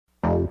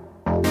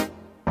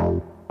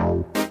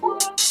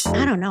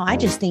I don't know. I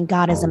just think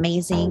God is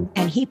amazing,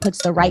 and he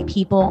puts the right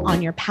people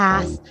on your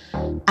path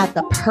at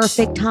the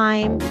perfect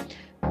time.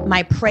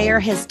 My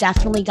prayer has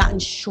definitely gotten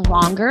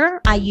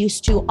stronger. I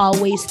used to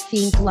always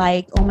think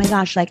like, oh my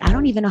gosh, like, I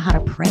don't even know how to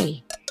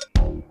pray.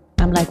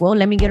 I'm like, well,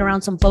 let me get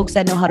around some folks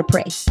that know how to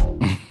pray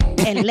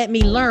and let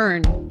me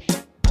learn.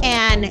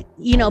 And,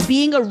 you know,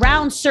 being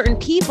around certain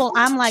people,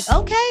 I'm like,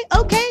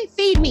 okay,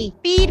 feed me,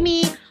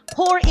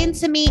 pour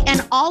into me.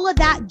 And all of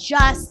that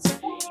just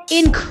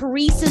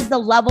increases the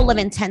level of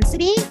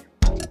intensity.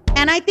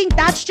 And I think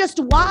that's just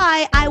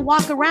why I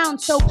walk around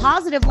so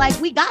positive, like,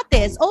 we got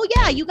this. Oh,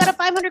 yeah, you got a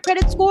 500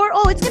 credit score.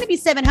 Oh, it's going to be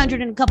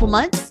 700 in a couple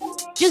months.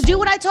 Just do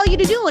what I tell you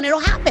to do and it'll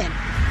happen.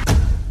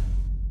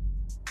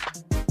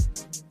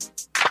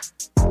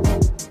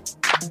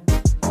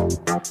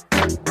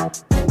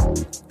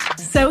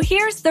 So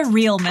here's the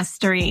real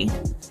mystery.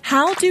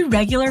 How do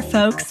regular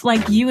folks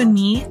like you and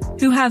me,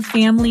 who have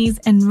families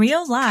and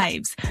real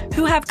lives,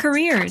 who have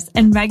careers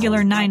and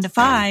regular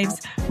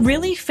 9-to-5s,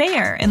 really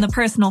fare in the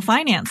personal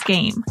finance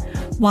game?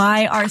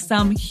 Why are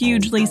some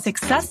hugely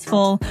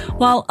successful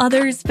while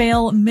others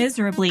fail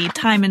miserably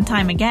time and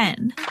time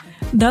again?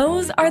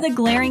 Those are the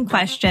glaring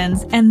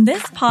questions, and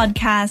this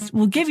podcast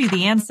will give you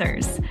the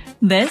answers.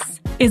 This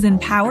is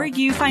Empower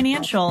You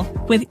Financial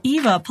with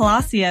Eva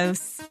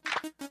Palacios.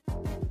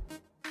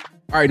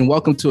 All right, and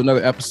welcome to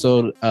another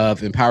episode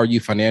of Empower You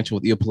Financial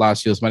with Eva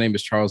Palacios. My name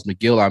is Charles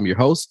McGill. I'm your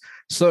host.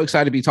 So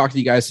excited to be talking to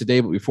you guys today.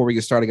 But before we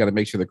get started, I got to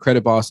make sure the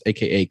credit boss,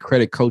 aka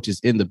credit coach,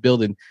 is in the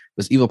building.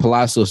 It's Eva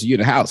Palacios. You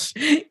in the house?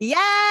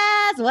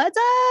 Yes. What's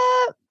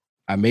up?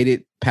 I made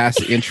it past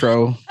the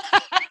intro.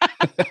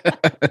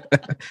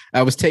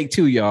 I was take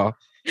two, y'all.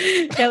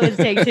 That was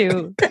take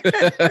two.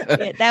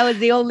 Yeah, that was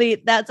the only,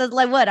 that's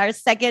like what, our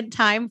second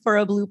time for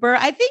a blooper.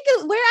 I think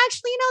we're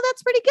actually,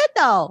 that's pretty good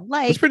though.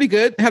 Like, it's pretty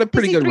good. Had a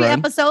pretty good 3 run.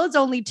 episodes,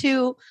 only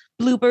 2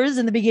 bloopers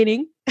in the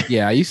beginning.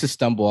 Yeah, I used to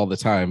stumble all the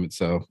time.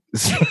 So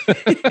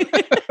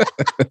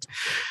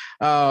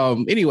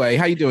anyway,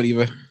 how you doing,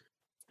 Eva?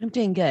 I'm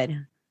doing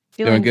good.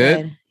 Doing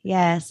good?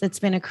 Yes, it's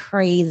been a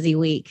crazy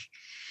week.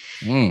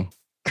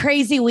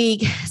 Crazy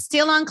week.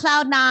 Still on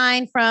cloud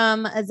 9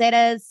 from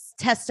Zeta's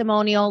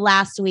testimonial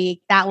last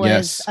week. That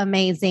was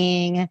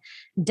amazing.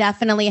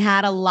 Definitely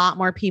had a lot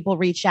more people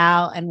reach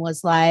out and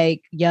was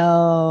like,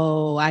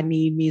 yo, I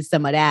need me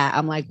some of that.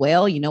 I'm like,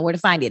 well, you know where to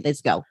find it.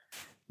 Let's go.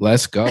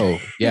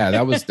 Yeah,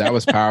 that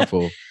was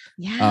powerful.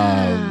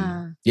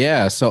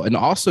 Yeah. So, and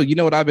also, you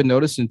know what I've been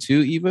noticing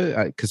too,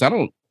 Eva, because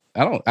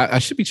I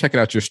should be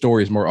checking out your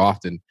stories more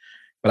often,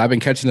 but I've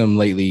been catching them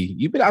lately.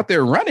 You've been out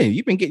there running.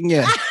 You've been getting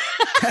your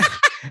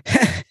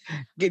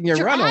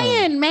run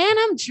on. Man,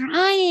 I'm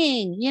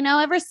trying.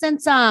 Ever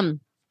since the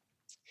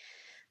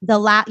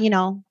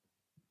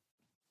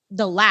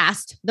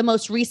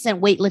most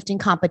recent weightlifting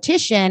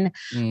competition,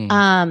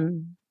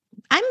 I'm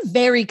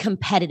very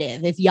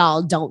competitive, if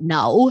y'all don't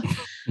know.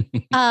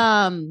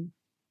 And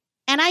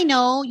I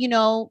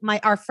know,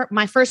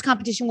 my first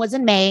competition was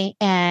in May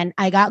and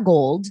I got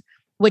gold,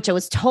 which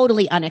was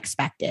totally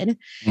unexpected.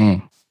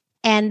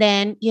 And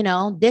then,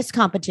 this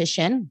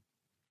competition,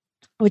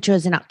 which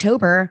was in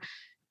October,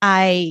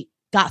 I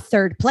got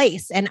 3rd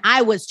place, and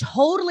I was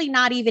totally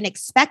not even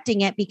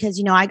expecting it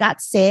because, I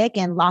got sick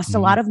and lost a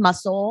lot of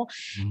muscle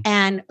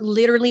and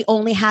literally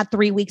only had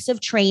 3 weeks of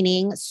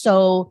training.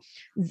 So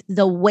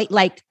the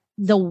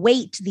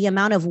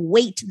amount of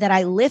weight that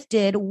I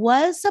lifted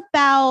was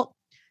about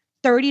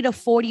 30 to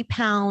 40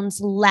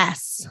 pounds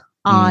less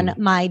on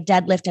my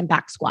deadlift and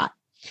back squat.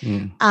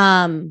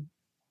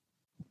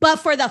 But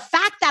for the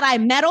fact that I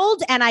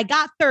medaled and I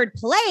got 3rd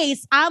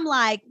place, I'm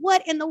like,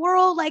 what in the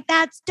world? Like,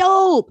 that's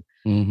dope.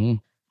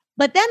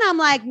 But then I'm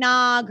like,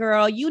 nah,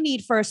 girl, you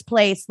need 1st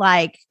place.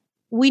 Like,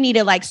 we need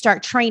to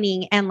start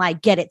training and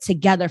get it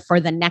together for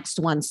the next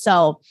one.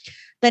 So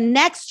the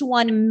next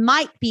one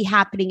might be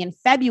happening in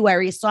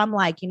February. So I'm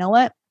like, you know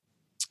what?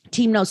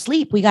 Team No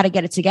Sleep, we got to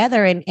get it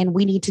together and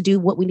we need to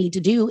do what we need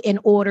to do in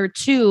order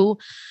to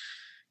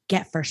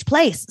get 1st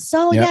place.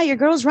 So yeah, your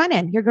girl's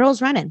running.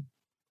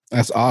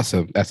 That's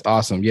awesome.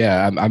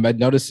 Yeah, I'm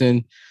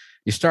noticing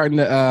you're starting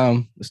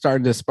to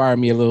inspire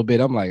me a little bit.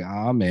 I'm like,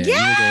 oh man. Yes.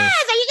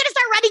 Are you gonna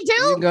start running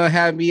too? You're gonna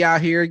have me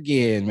out here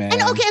again, man.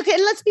 And okay.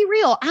 And let's be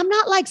real. I'm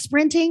not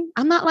sprinting.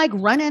 I'm not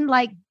running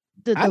like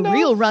the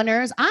real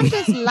runners. I'm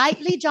just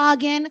lightly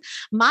jogging.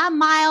 My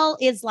mile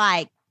is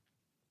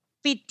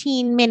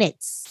 15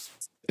 minutes.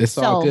 It's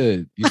all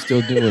good. You're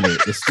still doing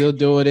it. You're still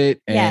doing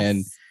it.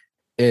 And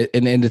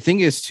and the thing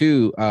is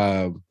too,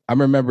 I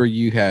remember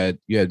you had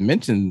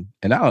mentioned,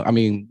 and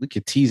we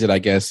could tease it, I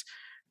guess,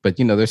 but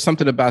there's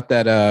something about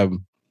that,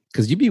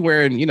 because you be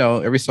wearing,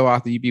 every so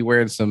often you be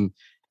wearing some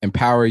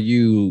Empower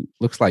You,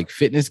 looks like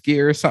fitness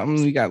gear or something.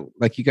 You got,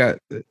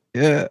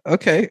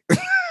 okay.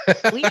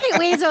 we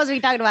ain't supposed to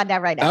be talking about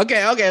that right now.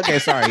 Okay.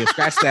 Sorry,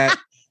 scratch that.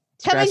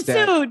 Coming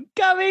soon.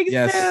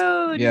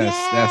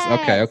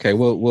 Yes. Okay.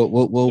 We'll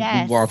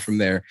move on from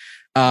there.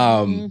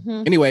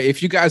 Anyway,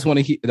 if you guys want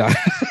to hear.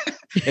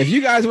 if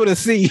you guys want to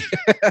see,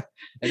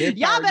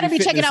 y'all better be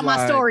checking out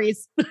my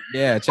stories.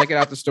 Yeah, check it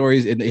out the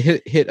stories and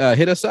hit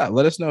us up.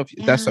 Let us know if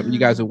that's something you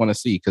guys would want to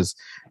see, because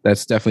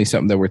that's definitely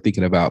something that we're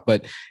thinking about.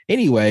 But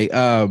anyway,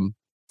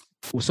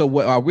 so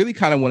what I really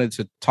kind of wanted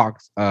to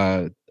talk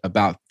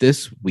about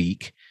this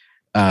week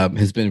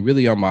has been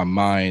really on my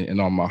mind and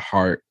on my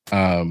heart,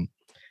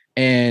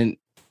 and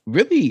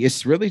really,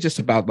 it's really just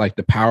about like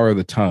the power of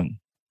the tongue,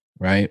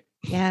 right?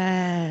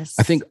 Yes.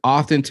 I think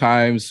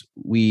oftentimes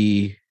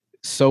we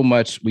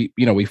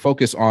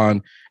focus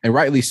on, and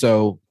rightly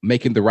so,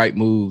 making the right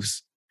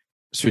moves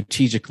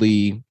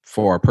strategically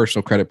for our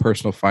personal credit,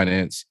 personal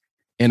finance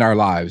in our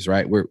lives,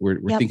 right? We're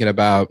thinking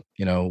about,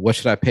 what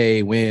should I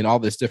pay, when, all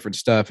this different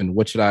stuff, and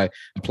what should I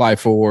apply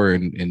for,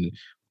 and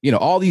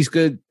all these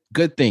good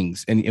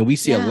things. And we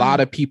see a lot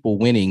of people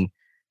winning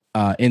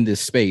in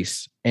this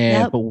space.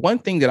 And but one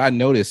thing that I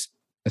noticed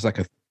as like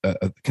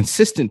a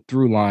consistent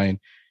through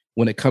line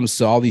when it comes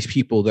to all these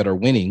people that are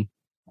winning,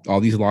 all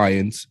these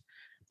lions,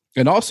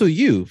 and also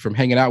you, from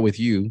hanging out with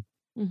you,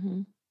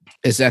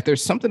 is that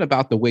there's something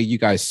about the way you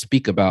guys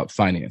speak about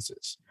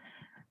finances,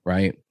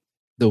 right?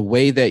 The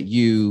way that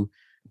you,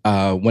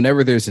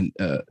 whenever there's a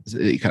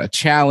kind of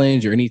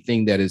challenge or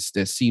anything that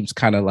seems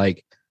kind of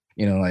like,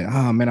 like,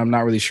 oh man, I'm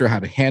not really sure how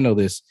to handle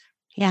this.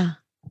 Yeah.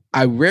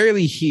 I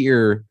rarely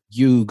hear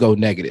you go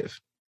negative,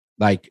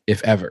 like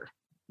if ever,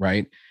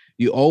 right?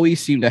 You always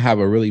seem to have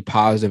a really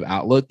positive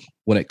outlook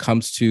when it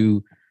comes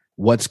to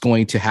what's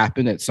going to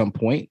happen at some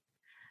point.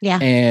 Yeah.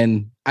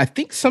 And I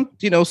think some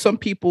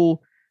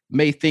people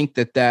may think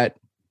that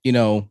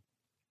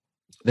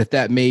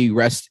may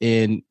rest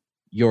in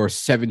your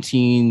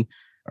 17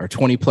 or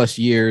 20 plus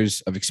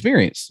years of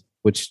experience,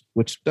 which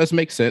does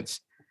make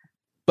sense.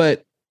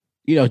 But,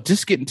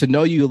 just getting to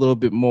know you a little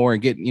bit more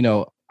and getting,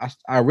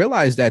 I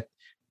realized that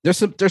there's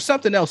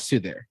something else to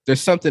there.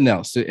 There's something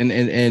else.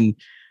 And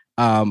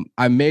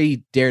I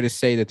may dare to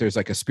say that there's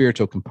like a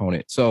spiritual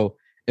component. So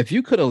if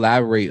you could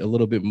elaborate a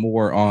little bit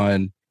more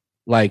on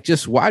like,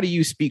 just why do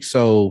you speak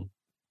so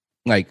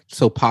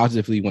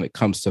positively when it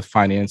comes to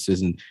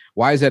finances, and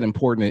why is that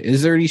important?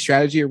 Is there any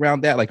strategy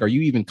around that? Like, are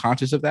you even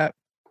conscious of that?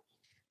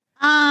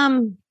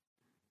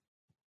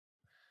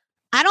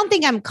 I don't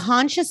think I'm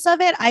conscious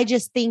of it. I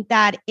just think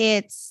that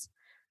I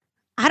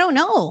don't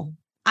know.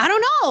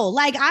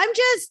 Like, I'm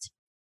just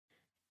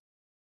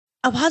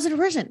a positive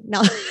person.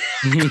 No,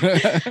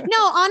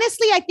 no,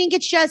 honestly, I think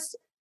it's just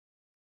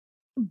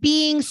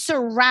being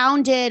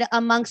surrounded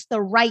amongst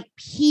the right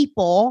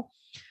people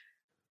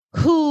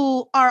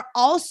who are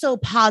also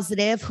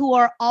positive, who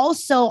are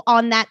also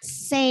on that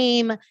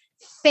same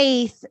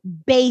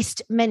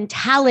faith-based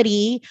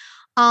mentality.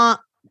 I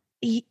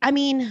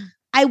mean,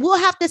 I will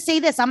have to say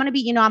this. I'm going to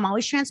be, I'm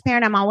always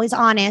transparent. I'm always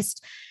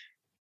honest.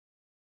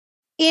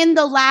 In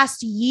the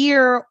last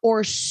year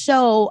or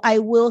so, I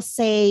will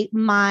say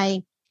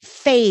my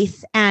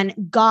faith and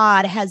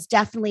God has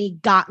definitely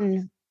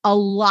gotten a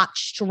lot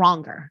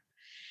stronger.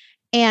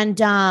 And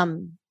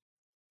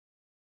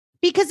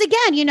because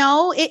again,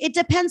 it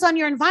depends on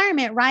your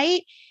environment,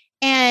 right?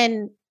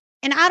 And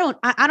I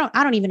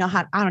don't even know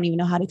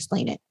how to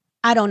explain it.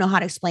 I don't know how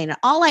to explain it.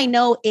 All I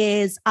know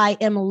is I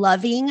am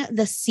loving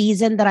the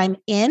season that I'm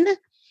in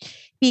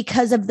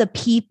because of the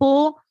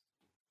people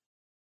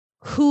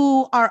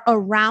who are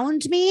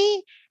around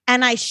me.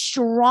 And I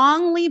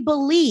strongly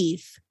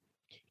believe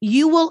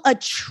you will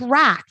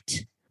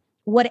attract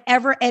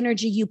whatever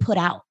energy you put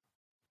out.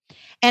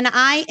 And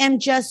I am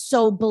just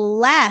so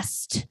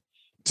blessed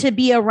to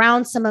be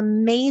around some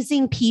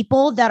amazing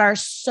people that are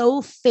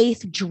so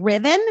faith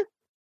driven,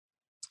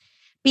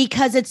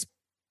 because it's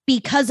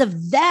because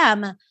of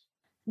them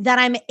that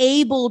I'm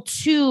able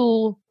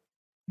to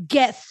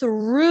get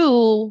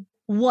through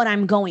what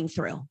I'm going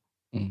through.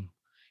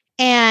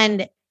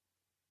 And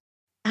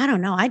I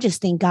don't know. I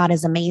just think God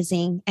is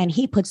amazing, and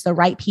he puts the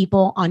right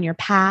people on your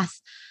path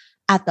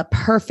at the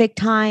perfect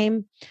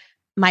time.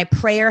 My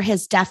prayer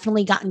has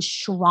definitely gotten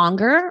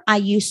stronger. I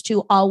used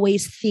to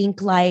always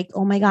think like,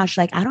 oh my gosh,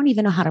 like, I don't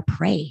even know how to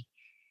pray.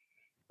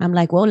 I'm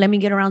like, well, let me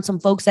get around some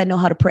folks that know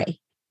how to pray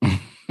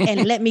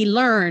and let me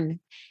learn.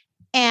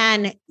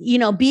 And,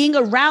 being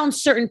around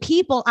certain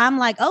people, I'm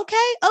like,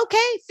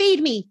 okay,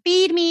 feed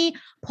me,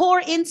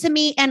 pour into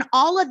me. And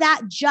all of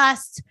that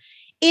just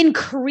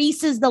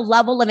increases the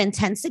level of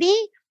intensity.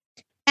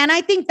 And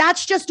I think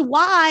that's just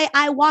why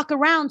I walk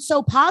around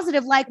so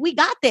positive. Like, we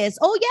got this.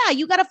 Oh yeah.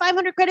 You got a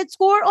 500 credit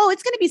score. Oh,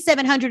 it's going to be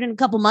 700 in a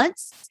couple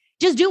months.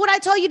 Just do what I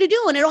tell you to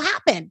do and it'll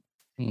happen.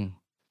 And,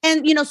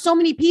 so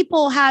many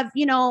people have,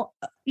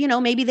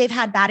 maybe they've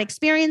had bad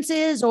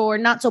experiences or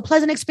not so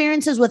pleasant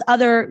experiences with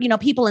other,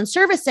 people and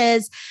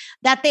services,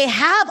 that they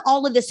have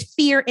all of this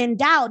fear and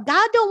doubt.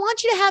 God don't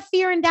want you to have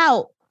fear and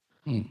doubt.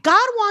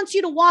 God wants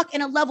you to walk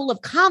in a level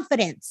of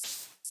confidence.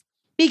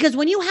 Because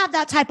when you have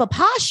that type of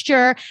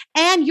posture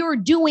and you're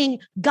doing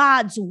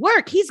God's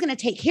work, he's going to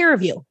take care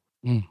of you.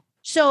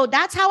 So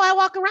that's how I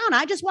walk around.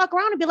 I just walk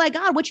around and be like,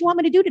 God, what you want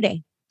me to do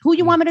today? Who do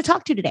you want me to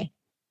talk to today?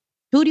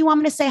 Who do you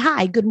want me to say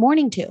hi, good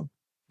morning to?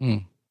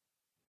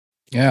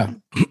 Yeah.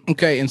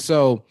 Okay. And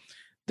so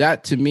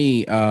that to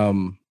me, I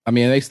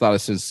mean, it makes a lot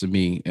of sense to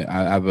me.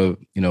 I have a,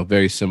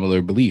 very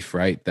similar belief,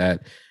 right?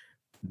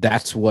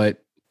 That's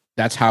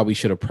how we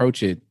should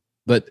approach it.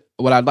 But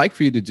what I'd like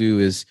for you to do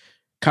is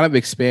kind of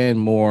expand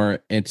more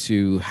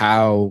into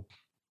how,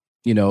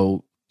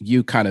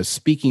 you kind of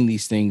speaking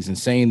these things and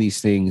saying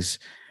these things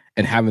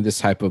and having this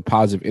type of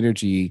positive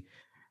energy,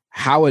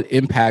 how it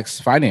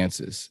impacts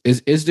finances.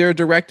 Is there a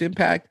direct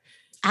impact?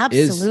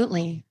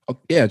 Absolutely.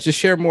 Just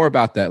share more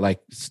about that. Like,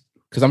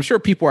 because I'm sure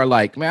people are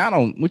like,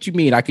 man, what you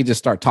mean? I could just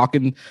start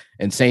talking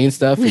and saying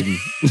stuff.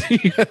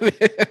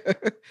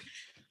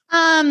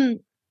 And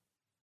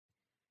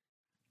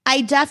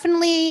I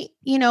definitely,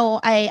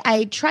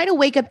 I try to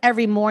wake up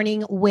every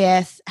morning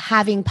with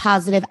having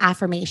positive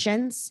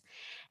affirmations,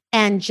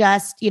 and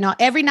just,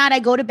 every night I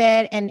go to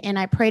bed and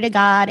I pray to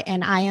God,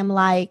 and I am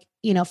like,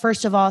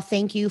 first of all,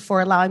 thank you for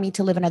allowing me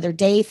to live another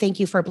day. Thank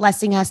you for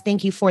blessing us.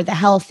 Thank you for the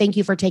health. Thank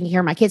you for taking care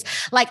of my kids.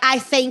 Like, I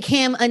thank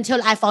him until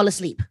I fall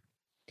asleep.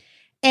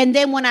 And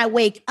then when I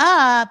wake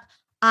up,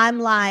 I'm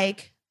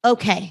like,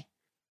 okay,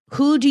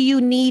 who do you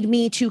need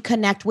me to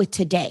connect with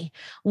today?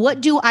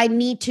 What do I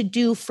need to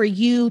do for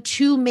you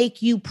to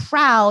make you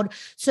proud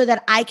so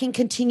that I can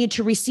continue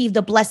to receive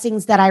the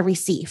blessings that I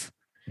receive?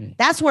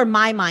 That's where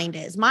my mind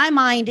is. My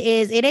mind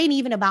is, it ain't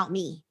even about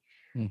me.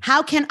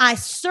 How can I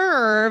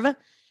serve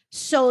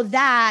so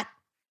that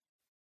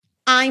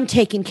I'm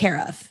taken care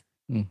of?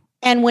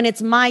 And when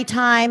it's my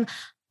time,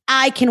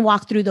 I can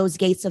walk through those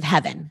gates of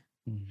heaven.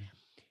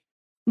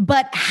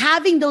 But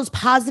having those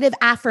positive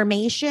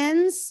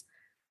affirmations,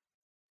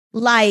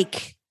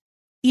 like,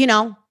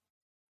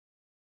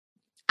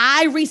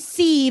 I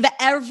receive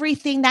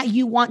everything that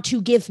you want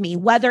to give me,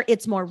 whether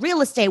it's more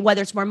real estate,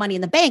 whether it's more money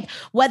in the bank,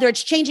 whether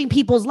it's changing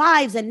people's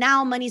lives and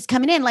now money's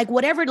coming in, like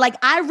whatever, like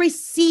I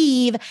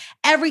receive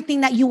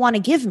everything that you want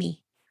to give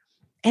me.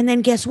 And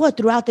then guess what?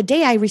 Throughout the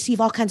day, I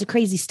receive all kinds of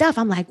crazy stuff.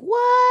 I'm like,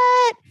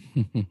 what?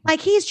 Like,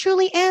 he's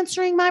truly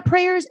answering my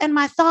prayers and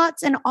my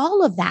thoughts and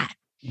all of that.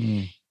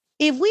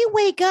 If we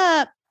wake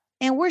up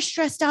and we're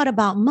stressed out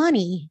about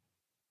money,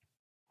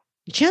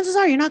 chances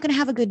are you're not going to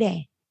have a good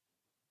day.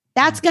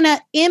 That's going to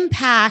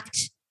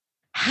impact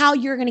how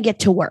you're going to get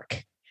to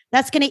work.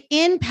 That's going to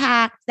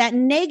impact, that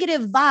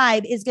negative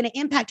vibe is going to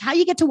impact how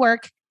you get to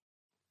work,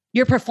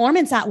 your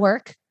performance at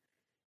work.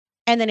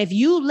 And then if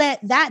you let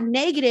that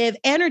negative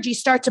energy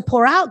start to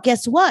pour out,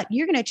 guess what?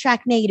 You're going to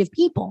attract negative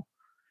people.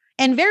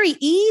 And very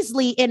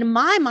easily, in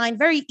my mind,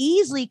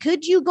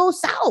 could you go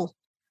south?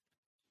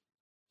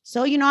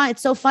 So,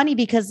 it's so funny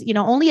because,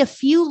 only a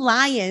few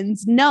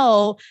lions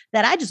know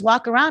that I just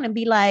walk around and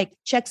be like,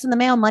 checks in the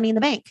mail, money in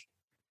the bank.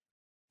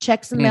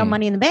 Checks in the mail,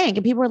 money in the bank.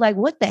 And people are like,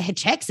 what the heck?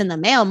 Checks in the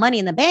mail, money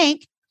in the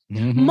bank?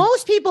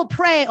 Most people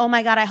pray, oh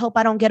my God, I hope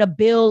I don't get a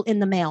bill in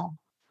the mail.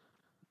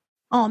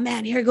 Oh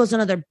man, here goes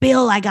another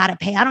bill I got to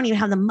pay. I don't even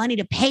have the money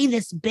to pay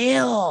this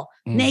bill.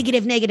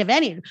 Negative.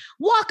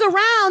 Walk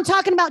around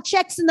talking about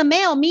checks in the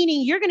mail,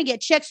 meaning you're going to get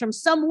checks from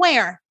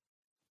somewhere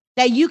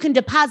that you can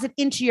deposit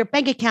into your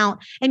bank account,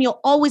 and you'll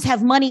always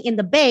have money in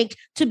the bank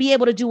to be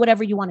able to do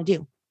whatever you want to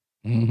do.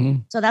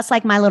 So that's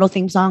like my little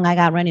theme song I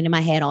got running in my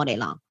head all day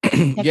long.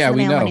 Yeah,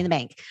 we know. Money in the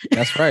bank.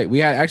 That's right. We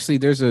had actually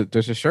there's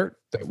a shirt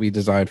that we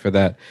designed for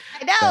that.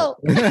 I know.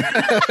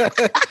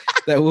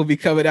 That will be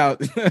coming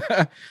out.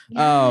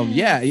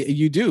 Yeah,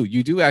 you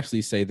do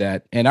actually say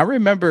that. And I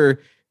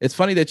remember, it's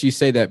funny that you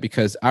say that,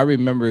 because I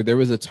remember there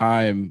was a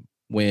time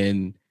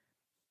when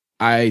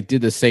I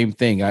did the same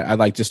thing. I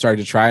like just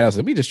started to try it. I was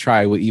like, let me just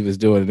try what Eva's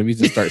doing. Let me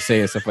just start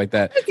saying stuff like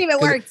that. Let's see if it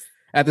works.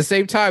 At the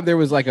same time, there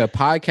was like a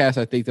podcast,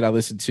 I think, that I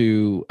listened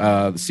to,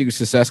 the Secret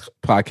Success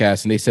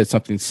podcast, and they said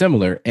something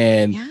similar.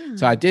 And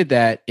so I did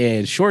that.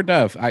 And sure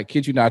enough, I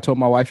kid you not, I told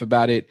my wife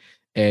about it.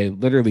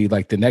 And literally,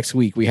 like the next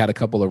week, we had a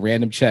couple of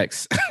random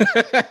checks.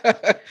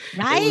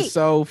 Right. It was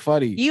so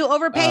funny. You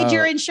overpaid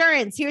your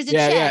insurance. Here's a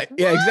check.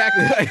 Yeah,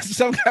 exactly. Like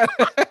some kind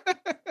of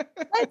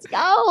Let's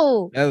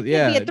go.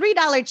 Yeah. It'd be a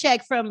 $3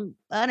 check from,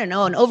 I don't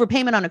know, an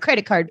overpayment on a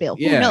credit card bill.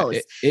 Who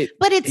knows?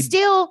 But it's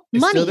still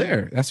money. It's still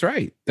there. That's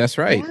right.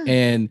 Yeah.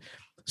 And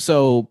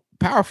so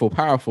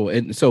powerful.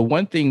 And so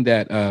one thing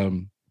that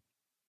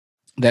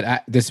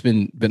that's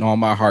been on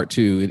my heart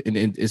too, and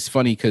it's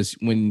funny because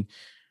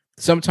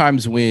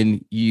sometimes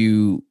when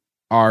you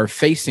are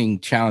facing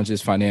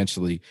challenges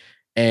financially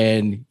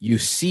and you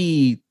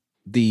see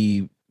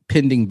the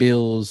pending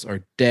bills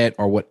or debt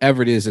or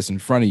whatever it is that's in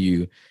front of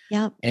you,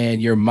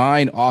 and your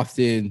mind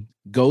often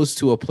goes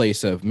to a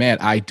place of, man,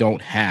 I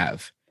don't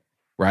have,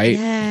 right?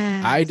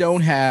 Yes. I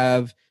don't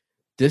have,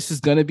 this is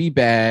going to be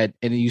bad.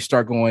 And then you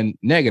start going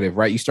negative,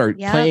 right? You start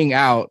playing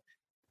out,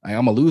 like,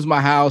 I'm going to lose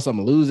my house. I'm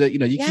going to lose it. You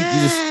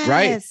just,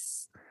 right?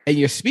 And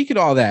you're speaking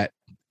all that.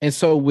 And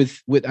so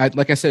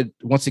like I said,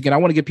 once again, I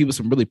want to give people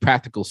some really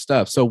practical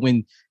stuff. So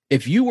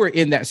if you were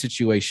in that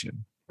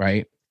situation,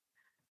 right?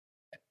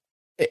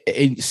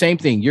 Same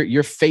thing,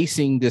 you're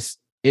facing this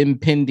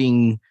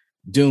impending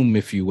doom,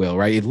 if you will,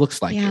 right? It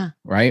looks like it,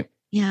 right?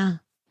 Yeah.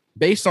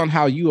 Based on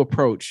how you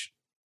approach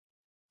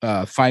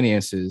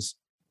finances,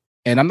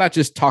 And I'm not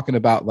just talking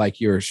about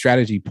like your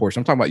strategy portion.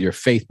 I'm talking about your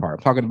faith part.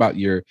 I'm talking about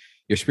your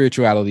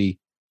spirituality.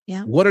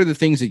 Yeah. What are the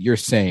things that you're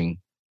saying?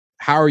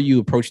 How are you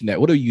approaching that?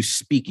 What are you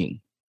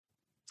speaking?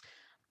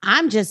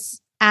 I'm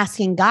just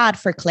asking God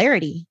for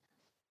clarity.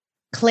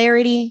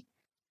 Clarity.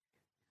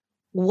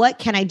 What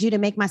can I do to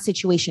make my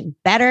situation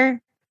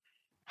better?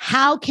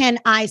 How can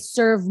I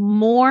serve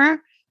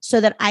more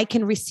so that I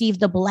can receive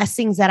the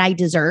blessings that I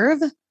deserve?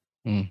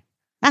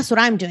 That's what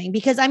I'm doing.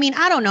 Because I mean,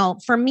 I don't know.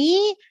 For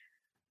me,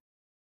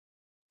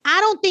 I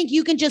don't think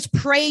you can just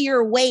pray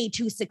your way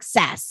to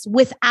success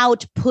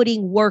without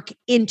putting work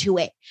into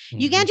it.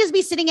 You can't just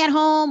be sitting at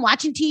home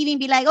watching TV and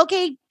be like,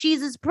 okay,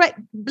 Jesus,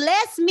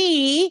 bless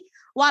me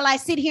while I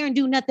sit here and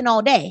do nothing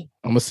all day.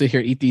 I'm going to sit here,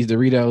 eat these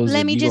Doritos.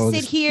 Let me just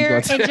sit here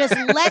and just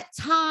let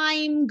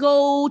time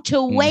go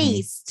to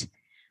waste.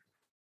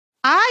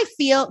 I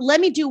feel,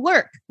 let me do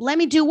work. Let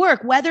me do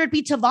work, whether it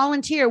be to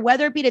volunteer,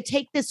 whether it be to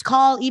take this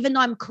call, even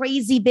though I'm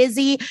crazy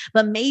busy,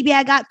 but maybe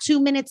I got 2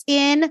 minutes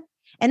in.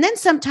 And then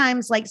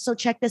sometimes like, so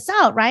check this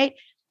out, right?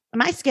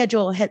 My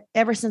schedule had,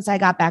 ever since I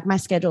got back, my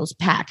schedule's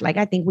packed. Like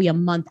I think we a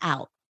month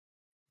out.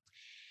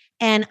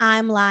 And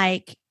I'm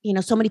like, you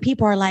know, so many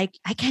people are like,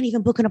 I can't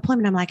even book an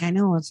appointment. I'm like, I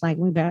know. It's like,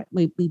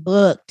 we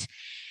booked.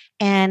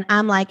 And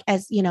I'm like,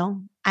 as you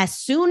know, as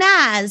soon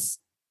as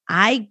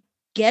I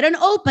get an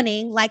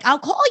opening, like I'll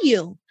call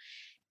you.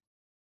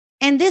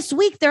 And this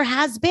week there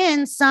has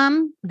been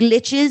some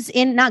glitches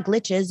not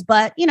glitches,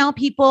 but you know,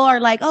 people are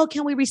like, oh,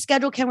 can we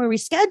reschedule? Can we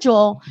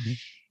reschedule?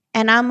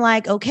 And I'm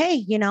like, okay,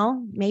 you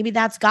know, maybe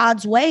that's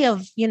God's way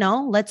of, you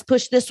know, let's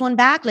push this one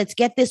back. Let's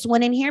get this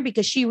one in here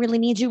because she really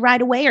needs you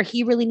right away, or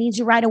he really needs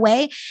you right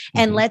away.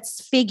 And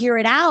let's figure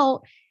it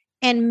out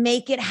and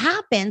make it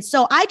happen.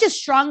 So I just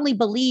strongly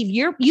believe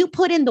you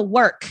put in the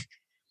work,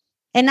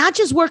 and not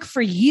just work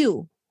for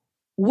you,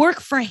 work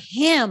for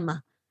him.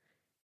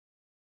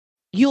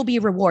 You'll be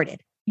rewarded.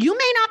 You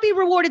may not be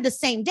rewarded the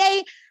same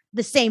day,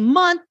 the same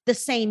month, the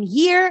same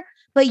year,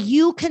 but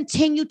you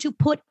continue to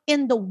put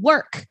in the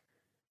work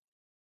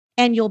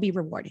and you'll be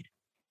rewarded.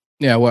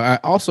 Yeah. Well, I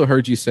also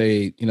heard you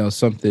say, you know,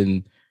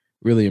 something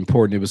really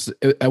important.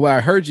 What I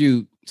heard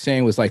you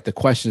saying was like the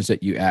questions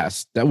that you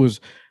asked. That was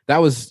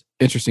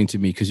interesting to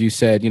me, because you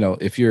said, you know,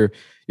 if you're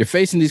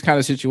facing these kind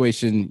of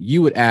situations,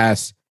 you would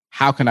ask,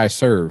 how can I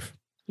serve?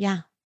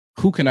 Yeah.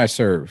 Who can I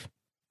serve?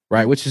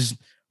 Right. Which is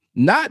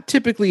not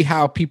typically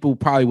how people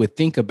probably would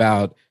think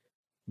about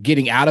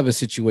getting out of a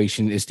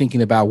situation, is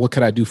thinking about what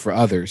could I do for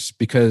others?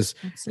 Because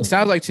It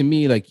sounds like to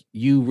me, like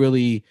you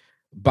really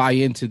buy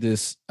into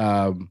this,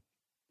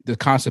 the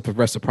concept of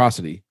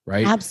reciprocity,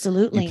 right?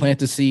 Absolutely. You plant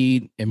the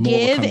seed and more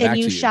give will come back and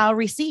you to shall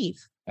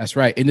receive. That's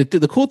right. And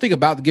the cool thing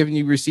about the giving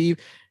you receive,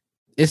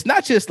 it's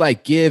not just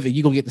like give and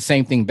you're going to get the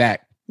same thing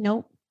back.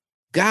 Nope.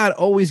 God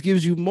always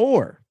gives you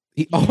more.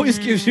 He always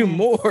gives you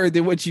more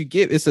than what you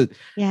give. It's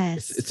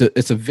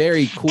a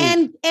very cool.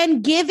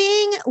 And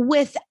giving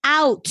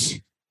without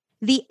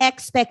the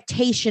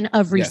expectation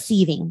of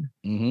receiving.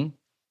 Mm-hmm.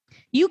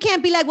 You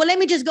can't be like, well, let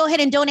me just go ahead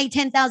and donate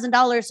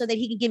 $10,000 so that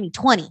he can give me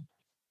 20.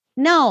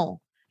 No,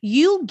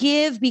 you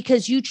give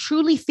because you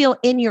truly feel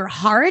in your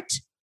heart,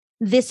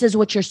 this is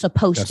what you're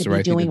supposed to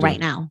be doing right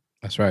now.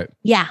 That's right.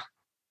 Yeah.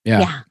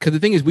 Because the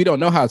thing is, we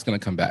don't know how it's going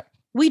to come back.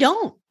 We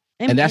don't.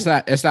 And it's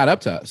not up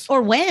to us.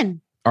 Or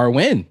when.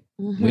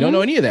 We don't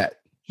know any of that.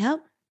 Yep.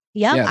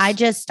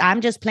 Yes.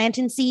 I'm just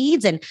planting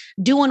seeds and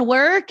doing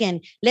work,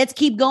 and let's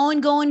keep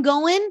going.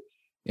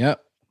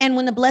 Yep. And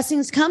when the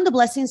blessings come, the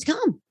blessings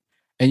come.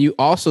 And you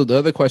also, the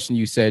other question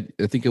you said,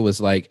 I think it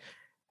was like,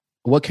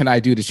 what can I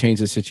do to change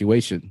the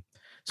situation?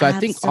 So I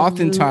think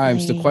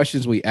oftentimes the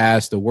questions we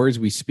ask, the words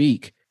we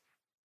speak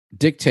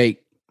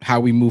dictate how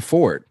we move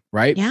forward,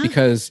 right? Yeah.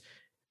 Because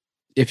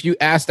if you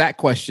ask that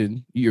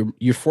question,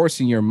 you're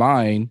forcing your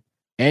mind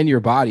and your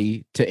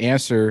body to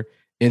answer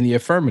in the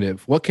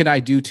affirmative. What can I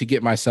do to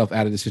get myself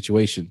out of the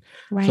situation?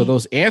 Right. So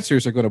those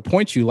answers are going to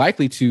point you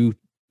likely to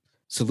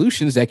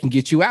solutions that can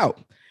get you out.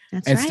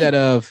 That's instead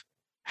of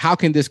how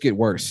can this get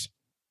worse?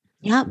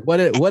 Yeah. What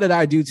did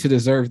I do to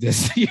deserve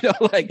this? You know,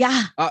 like,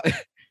 yeah.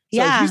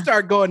 If you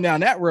start going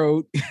down that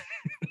road,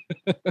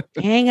 it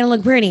ain't going to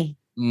look pretty.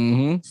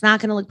 Mm-hmm. It's not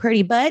going to look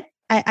pretty, but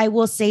I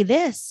will say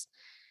this.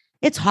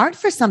 It's hard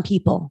for some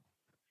people.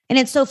 And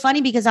it's so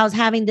funny because I was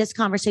having this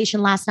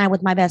conversation last night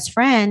with my best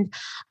friend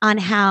on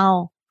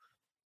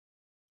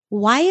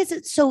why is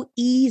it so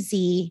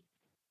easy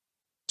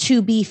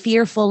to be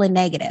fearful and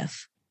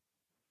negative?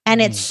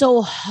 And it's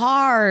so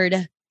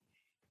hard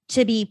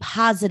to be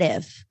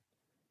positive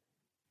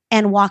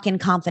and walk in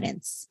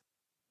confidence.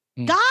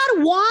 God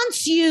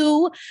wants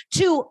you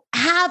to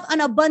have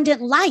an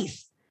abundant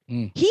life.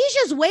 He's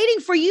just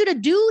waiting for you to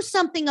do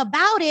something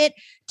about it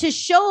to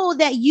show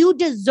that you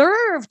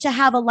deserve to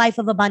have a life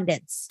of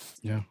abundance.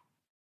 Yeah.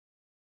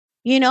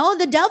 You know,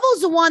 the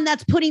devil's the one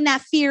that's putting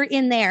that fear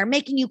in there,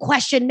 making you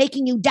question,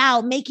 making you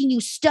doubt, making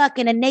you stuck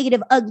in a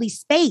negative, ugly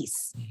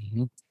space.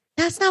 Mm-hmm.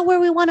 That's not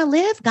where we want to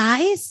live,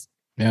 guys.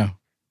 Yeah.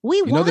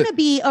 We want to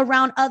be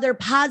around other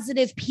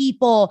positive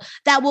people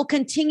that will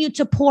continue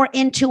to pour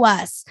into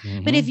us.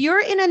 Mm-hmm. But if you're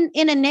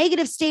in a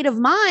negative state of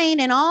mind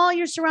and all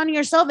you're surrounding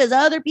yourself is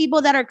other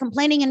people that are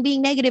complaining and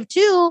being negative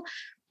too,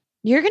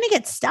 you're going to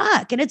get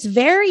stuck. And it's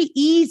very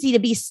easy to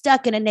be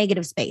stuck in a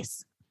negative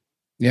space.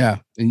 Yeah.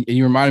 And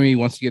you reminded me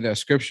once again that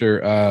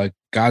scripture,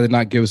 God did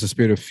not give us a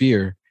spirit of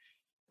fear,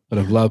 but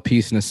of love,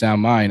 peace, and a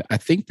sound mind. I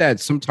think that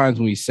sometimes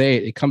when we say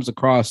it, it comes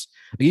across,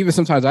 like even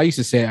sometimes I used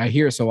to say it, I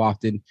hear it so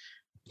often,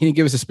 he didn't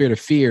give us a spirit of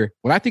fear.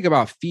 When I think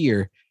about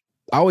fear,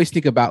 I always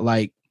think about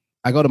like,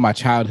 I go to my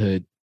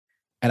childhood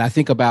and I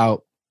think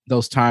about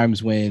those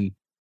times when,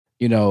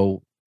 you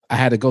know, I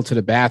had to go to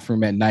the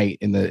bathroom at night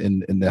and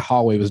the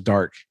hallway was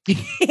dark.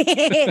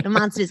 The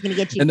monster's going to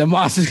get you. And the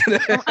monster's going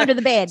to under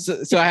the bed.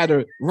 So I had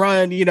to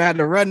run,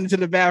 into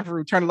the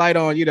bathroom, turn the light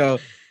on,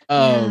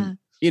 and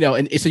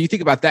so you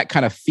think about that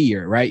kind of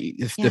fear, right?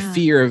 It's the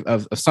fear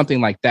of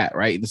something like that,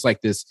 right? It's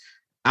like this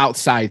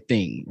outside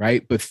thing,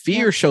 right? But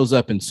fear shows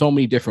up in so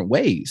many different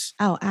ways.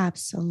 Oh,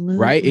 absolutely.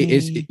 Right?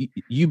 It's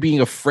you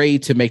being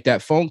afraid to make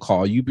that phone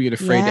call, you being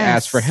afraid to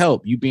ask for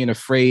help, you being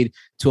afraid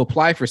to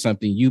apply for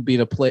something, you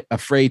being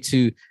afraid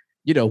to,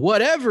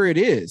 whatever it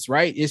is,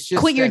 right? It's just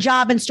quit your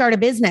job and start a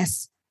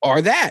business.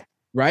 Or that,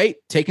 right?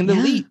 Taking the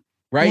leap,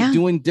 right? Yeah.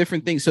 Doing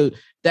different things. So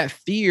that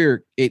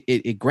fear,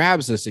 it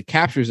grabs us, it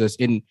captures us,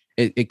 and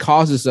it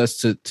causes us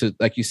to,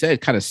 like you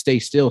said, kind of stay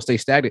still, stay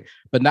stagnant,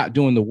 but not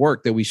doing the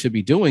work that we should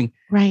be doing.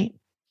 Right.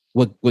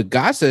 What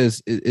God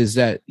says is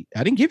that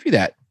I didn't give you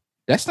that.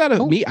 That's not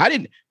me. I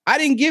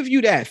didn't give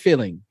you that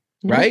feeling,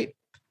 right?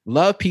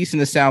 Love, peace,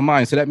 and a sound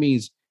mind. So that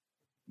means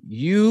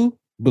you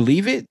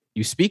believe it,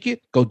 you speak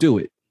it, go do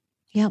it.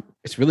 Yep.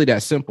 It's really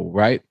that simple,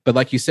 right? But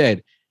like you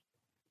said,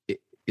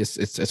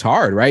 it's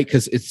hard, right?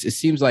 Because it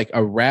seems like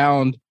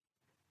around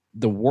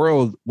the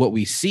world, what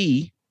we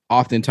see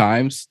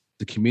oftentimes,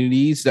 the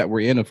communities that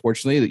we're in,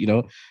 unfortunately,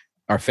 that,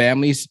 our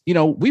families,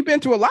 we've been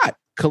through a lot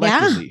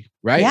collectively,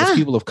 right? As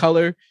people of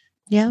color,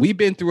 we've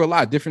been through a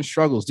lot, different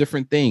struggles,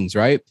 different things,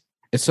 right?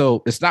 And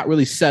so it's not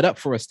really set up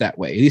for us that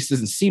way. At least it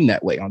doesn't seem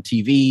that way on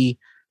TV,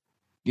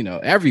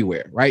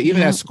 everywhere, right?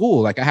 Even at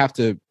school, like I have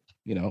to,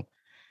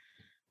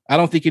 I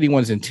don't think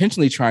anyone's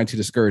intentionally trying to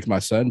discourage my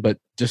son, but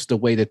just the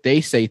way that they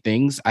say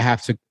things, I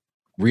have to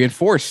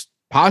reinforce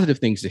positive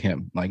things to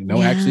him. Like,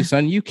 no, actually,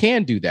 son, you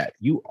can do that.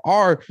 You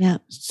are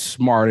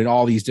smart in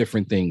all these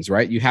different things,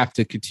 right? You have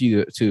to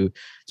continue to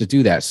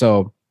do that.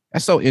 So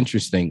that's so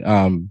interesting.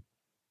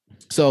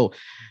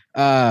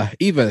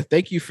 Eva,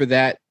 thank you for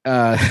that.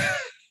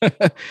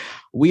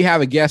 We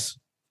have a guest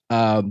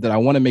that I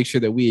want to make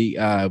sure that we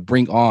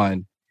bring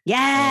on.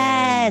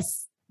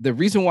 Yes. The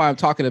reason why I'm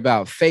talking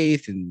about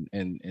faith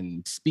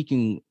and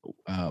speaking,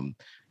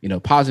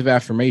 positive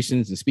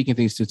affirmations and speaking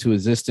things to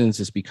existence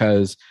is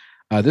because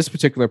this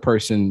particular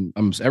person,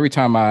 every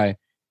time I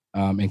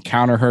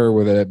encounter her,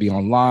 whether that be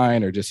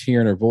online or just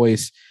hearing her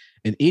voice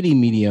in any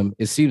medium,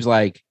 it seems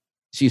like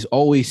she's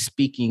always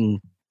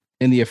speaking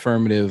in the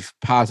affirmative,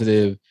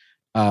 positive,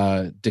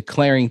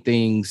 declaring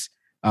things.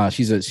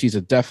 She's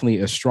definitely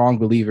a strong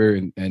believer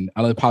and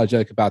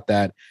unapologetic about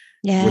that.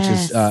 Yes. Which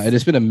is and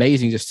it's been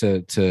amazing just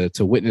to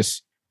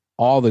witness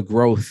all the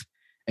growth.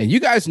 And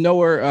you guys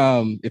know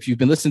her if you've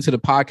been listening to the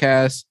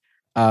podcast.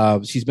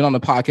 She's been on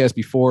the podcast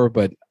before,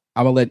 but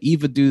I'm gonna let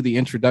Eva do the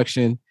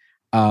introduction,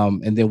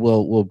 and then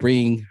we'll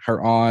bring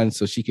her on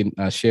so she can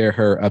share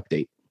her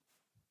update.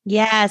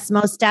 Yes,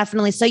 most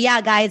definitely. So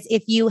yeah, guys,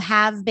 if you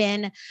have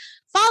been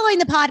following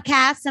the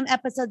podcast some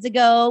episodes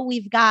ago,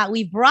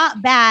 we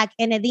brought back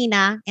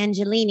Enedina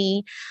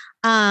Angelini,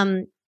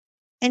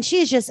 and she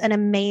is just an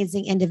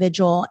amazing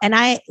individual. And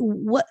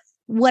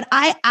what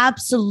I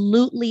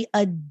absolutely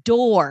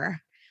adore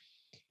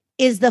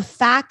is the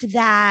fact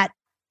that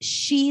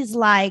she's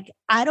like,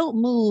 I don't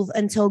move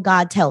until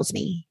God tells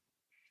me.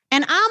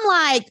 And I'm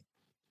like,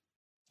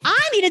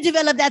 I need to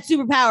develop that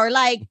superpower.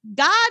 Like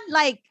God,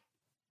 like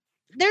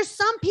there's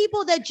some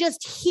people that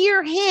just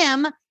hear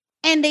him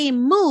and they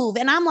move.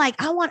 And I'm like,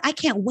 I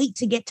can't wait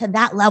to get to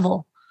that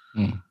level.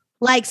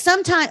 Like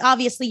sometimes,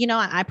 obviously,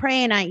 I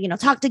pray and I,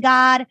 talk to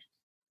God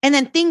and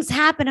then things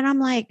happen. And I'm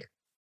like,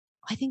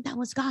 I think that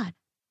was God.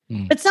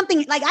 But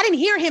something like, I didn't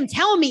hear him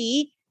tell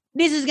me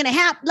this is going to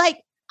happen.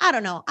 Like, I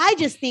don't know. I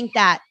just think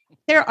that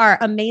there are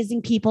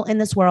amazing people in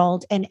this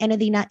world, and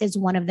Enedina is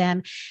one of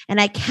them. And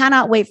I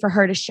cannot wait for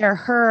her to share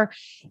her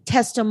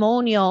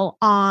testimonial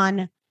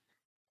on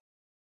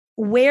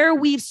where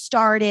we've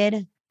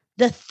started,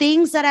 the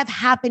things that have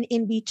happened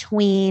in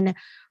between,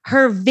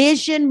 her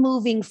vision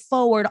moving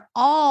forward,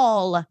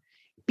 all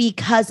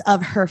because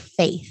of her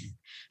faith.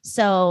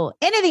 So,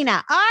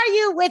 Enedina, are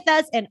you with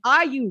us and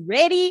are you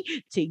ready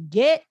to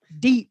get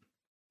deep?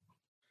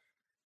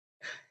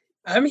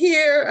 I'm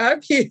here.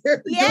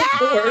 Yeah.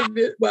 Good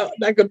morning. Well,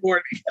 not good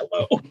morning.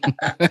 Hello.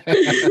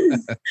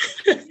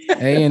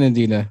 Hey,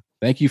 Enedina.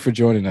 Thank you for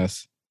joining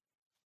us.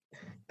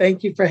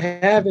 Thank you for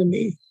having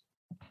me.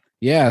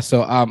 Yeah.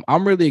 So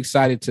I'm really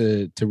excited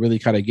to really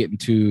kind of get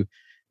into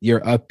your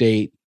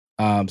update.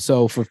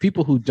 So for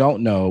people who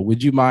don't know,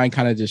 would you mind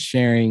kind of just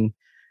sharing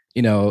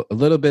a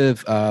little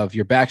bit of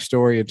your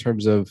backstory in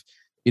terms of,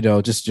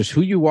 just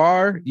who you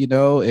are,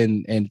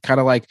 and kind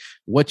of like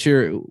what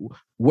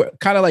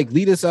kind of like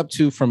lead us up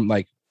to from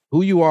like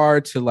who you are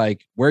to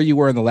like where you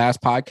were in the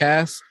last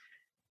podcast.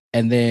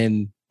 And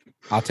then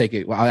I'll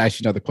ask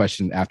you another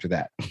question after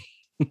that.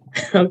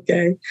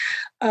 Okay.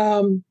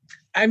 I'm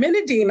in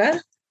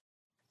Adina.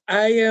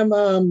 I am,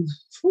 I'm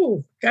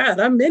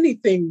many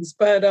things,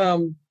 but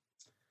I'm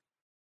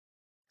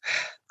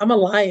a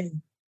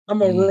lion.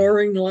 I'm a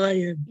roaring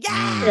lion.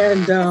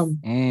 Yes!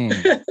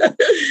 And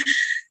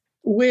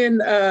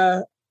when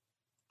I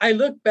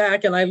look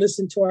back and I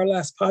listened to our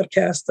last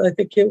podcast, I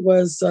think it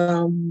was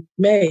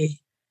May.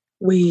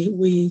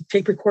 We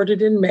tape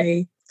recorded in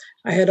May.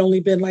 I had only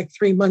been like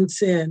 3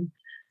 months in.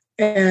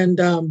 And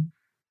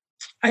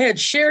I had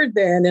shared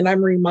then, and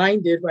I'm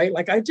reminded, right?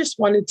 Like I just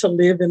wanted to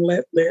live and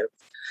let live.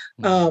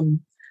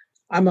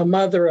 I'm a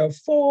mother of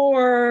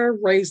 4,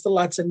 raised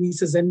lots of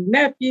nieces and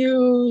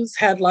nephews,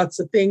 had lots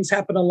of things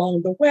happen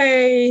along the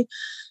way,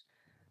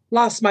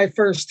 lost my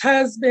first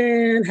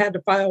husband, had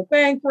to file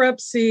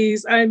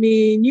bankruptcies. I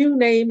mean, you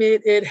name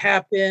it, it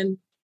happened.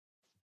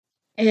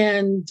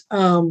 And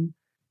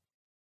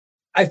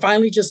I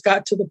finally just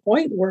got to the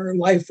point where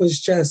life was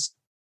just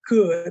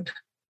good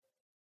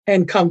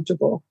and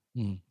comfortable.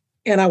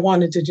 And I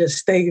wanted to just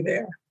stay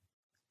there.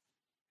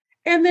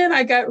 And then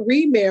I got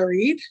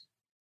remarried.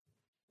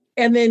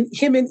 And then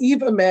him and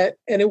Eva met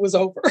and it was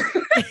over.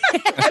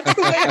 That's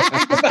the way I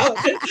think about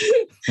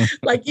it.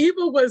 Like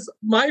Eva was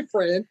my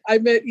friend. I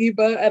met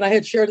Eva and I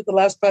had shared at the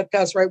last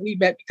podcast, right? We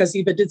met because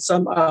Eva did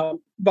some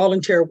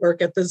volunteer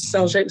work at the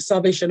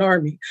Salvation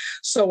Army.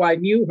 So I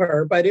knew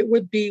her, but it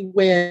would be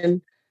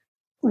when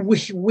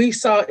we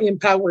saw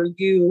Empower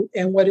You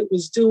and what it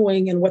was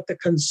doing and what the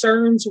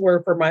concerns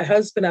were for my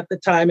husband at the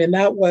time. And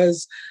that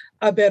was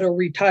a better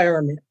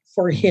retirement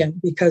for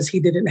him because he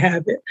didn't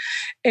have it.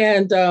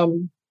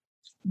 And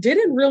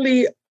didn't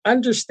really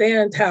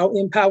understand how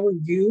Empower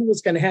You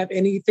was going to have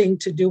anything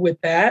to do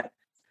with that.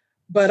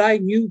 But I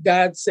knew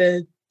God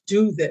said,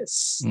 do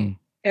this.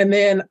 And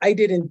then I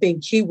didn't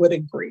think he would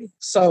agree.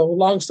 So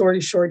long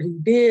story short, he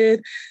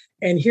did.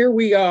 And here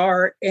we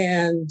are.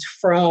 And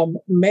from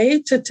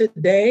May to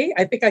today,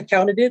 I think I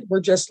counted it.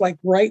 We're just like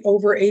right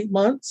over 8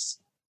 months.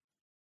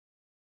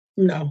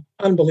 No,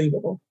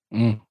 unbelievable.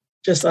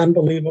 Just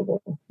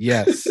unbelievable.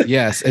 Yes.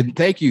 And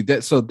thank you.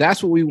 So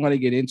that's what we want to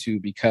get into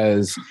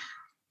because,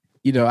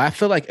 I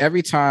feel like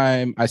every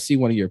time I see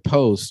one of your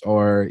posts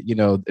or,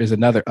 there's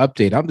another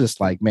update, I'm just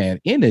like,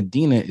 man,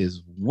 Adina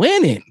is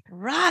winning.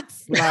 Rock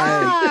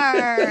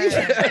star.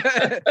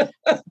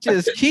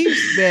 Just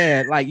keeps,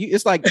 man. Like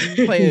it's like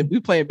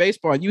we playing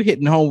baseball and you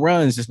hitting home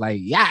runs, just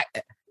like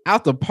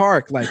out the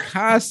park, like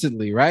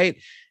constantly, right?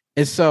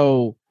 And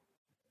so,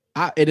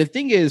 and the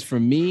thing is, for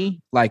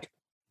me, like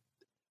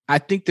I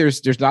think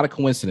there's not a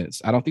coincidence.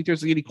 I don't think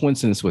there's any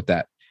coincidence with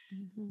that.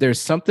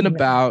 There's something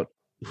about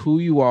who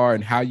you are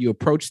and how you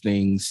approach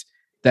things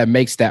that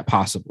makes that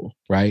possible,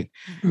 right?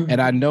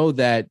 And I know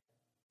that,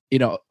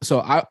 so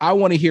I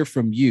want to hear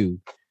from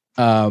you.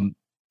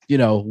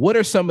 What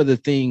are some of the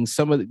things,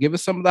 give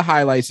us some of the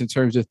highlights in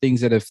terms of things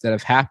that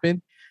have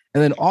happened.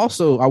 And then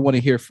also I want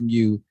to hear from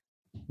you.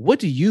 What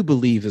do you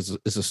believe is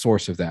a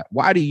source of that?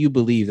 Why do you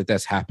believe that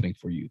that's happening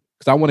for you?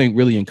 Because I want to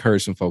really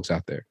encourage some folks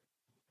out there.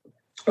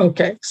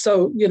 Okay.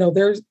 So,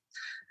 there's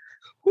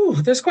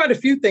quite a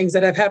few things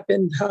that have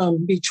happened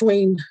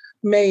between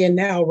May and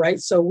now, right?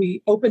 So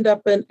we opened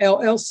up an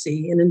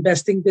LLC, an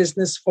investing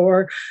business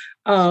for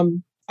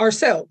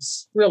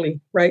ourselves, really,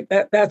 right?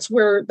 That's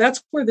where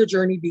the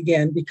journey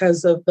began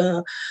because of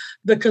the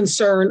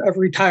concern of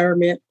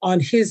retirement on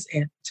his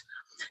end.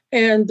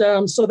 And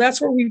so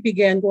that's where we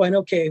began going,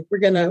 okay, we're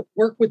going to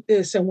work with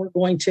this and we're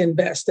going to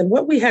invest. And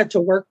what we had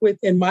to work with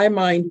in my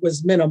mind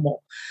was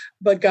minimal,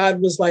 but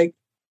God was like,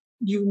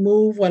 you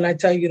move when I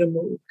tell you to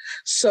move.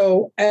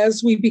 So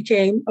as we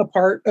became a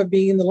part of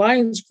being in the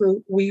Lions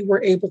Group, we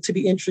were able to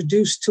be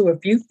introduced to a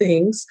few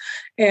things.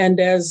 And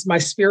as my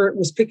spirit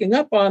was picking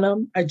up on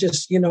them, I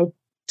just,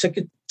 took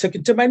it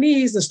to my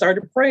knees and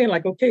started praying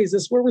like, okay, is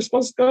this where we're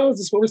supposed to go? Is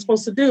this what we're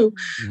supposed to do?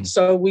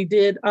 So we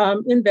did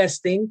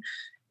investing.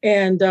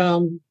 And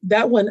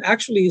that one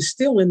actually is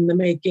still in the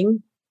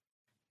making.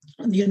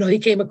 He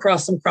came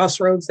across some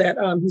crossroads that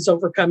he's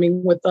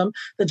overcoming with them,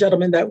 the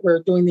gentleman that we're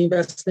doing the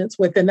investments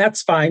with. And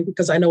that's fine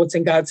because I know it's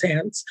in God's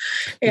hands.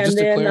 And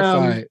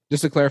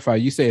just to clarify,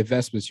 you say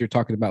investments, you're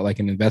talking about like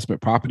an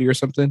investment property or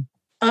something?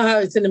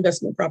 It's an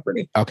investment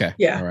property. Okay.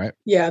 Yeah. All right.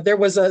 Yeah. There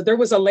was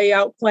a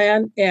layout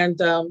plan and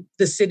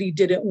the city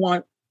didn't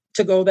want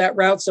to go that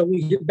route. So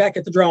we get back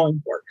at the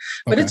drawing board.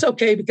 But It's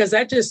okay because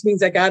that just means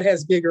that God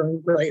has bigger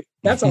and greater.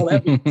 That's all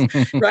that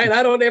means, right?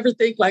 I don't ever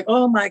think like,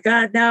 oh my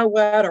God, now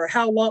what? Or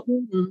how long?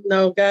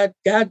 No, God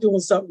doing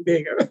something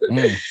bigger.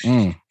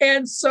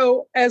 And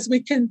so as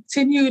we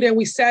continued and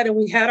we sat and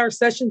we had our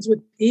sessions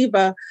with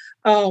Eva,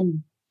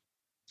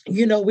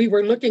 we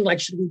were looking like,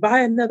 should we buy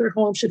another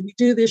home? Should we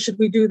do this? Should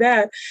we do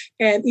that?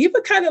 And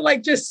Eva kind of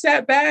like just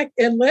sat back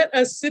and let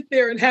us sit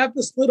there and have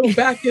this little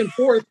back and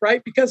forth,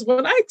 right? Because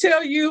when I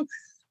tell you,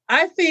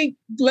 I think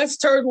let's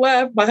turn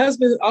left. My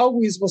husband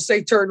always will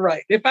say turn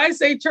right. If I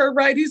say turn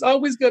right, he's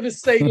always going to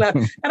say left.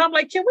 And I'm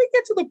like, can we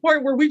get to the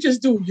point where we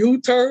just do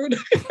U-turn?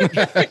 You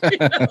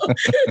know?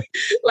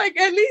 Like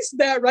at least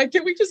that, right?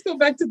 Can we just go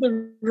back to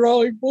the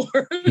drawing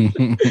board?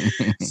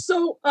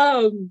 So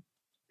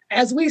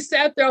as we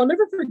sat there, I'll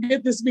never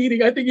forget this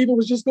meeting. I think Eva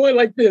was just going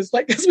like this,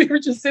 like as we were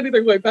just sitting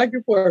there going back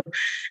and forth.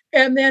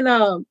 And then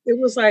it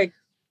was like,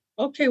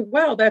 okay,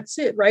 well, that's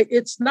it, right?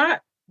 It's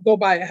not go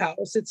buy a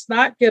house. It's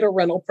not get a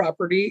rental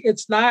property.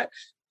 It's not,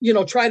 you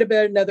know, try to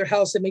buy another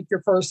house and make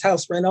your first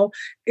house rental.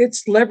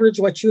 It's leverage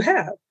what you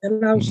have.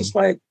 And I was just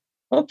like,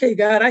 okay,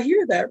 God, I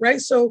hear that,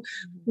 right? So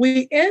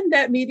we end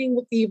that meeting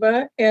with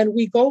Eva and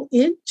we go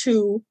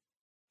into,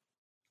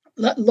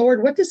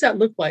 Lord, what does that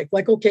look like?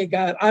 Like, okay,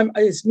 God,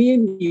 it's me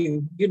and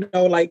you, you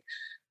know, like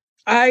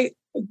my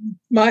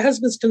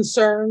husband's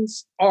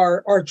concerns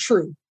are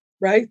true.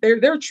 Right?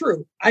 They're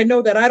true. I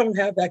know that I don't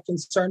have that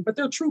concern, but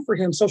they're true for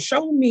him. So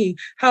show me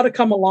how to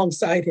come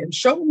alongside him.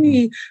 Show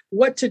me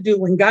what to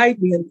do and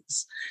guide me in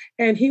this.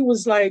 And he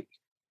was like,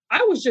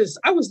 I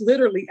was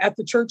literally at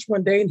the church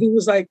one day and he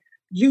was like,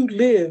 you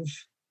live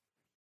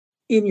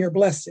in your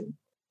blessing.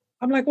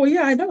 I'm like, well,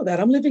 yeah, I know that.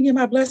 I'm living in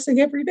my blessing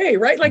every day,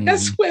 right? Like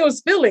that's the way I was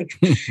feeling.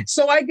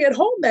 So I get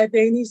home that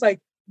day and he's like,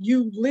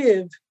 you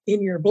live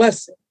in your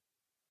blessing.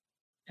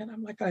 And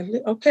I'm like,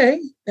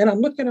 okay. And I'm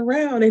looking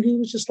around and he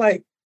was just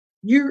like,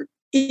 you're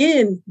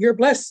in your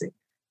blessing.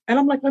 And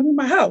I'm like, I'm in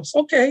my house.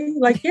 Okay.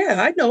 Like,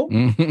 yeah, I know.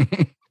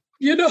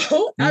 You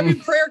know, I'm in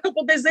prayer a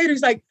couple of days later.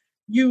 He's like,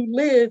 you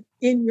live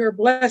in your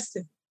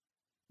blessing,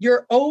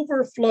 your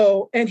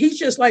overflow. And he's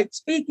just like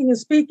speaking and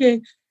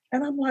speaking.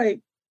 And I'm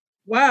like,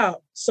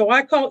 wow. So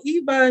I call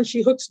Eva and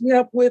she hooks me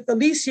up with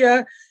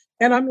Alicia.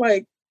 And I'm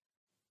like,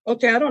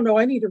 okay, I don't know.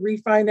 I need to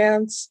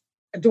refinance.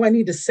 Do I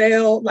need to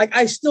sell? Like,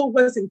 I still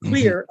wasn't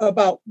clear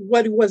about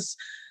what it was.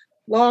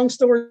 Long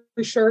story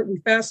short,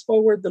 we fast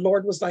forward. The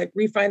Lord was like,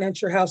 refinance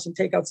your house and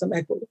take out some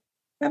equity.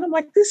 And I'm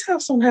like, this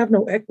house don't have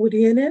no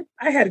equity in it.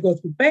 I had to go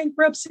through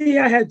bankruptcy.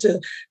 I had to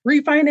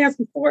refinance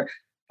before.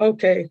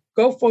 Okay,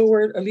 go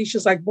forward.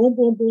 Alicia's like, boom,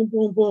 boom, boom,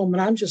 boom, boom.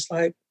 And I'm just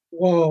like,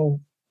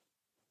 whoa,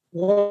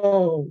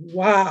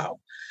 wow.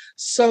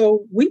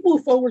 So we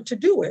move forward to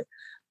do it.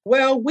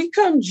 Well, we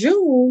come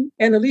June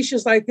and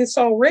Alicia's like, it's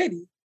all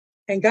ready.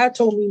 And God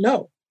told me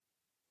no.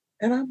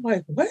 And I'm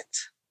like, what?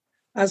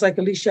 I was like,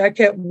 Alicia, I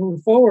can't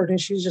move forward. And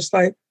she's just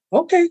like,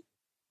 okay,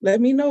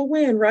 let me know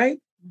when, right?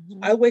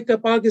 I wake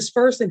up August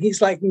 1st and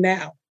he's like,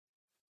 now.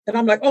 And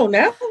I'm like, oh,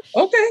 now?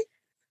 Okay.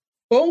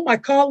 Boom, I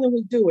call and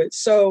we do it.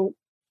 So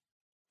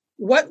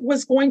what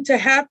was going to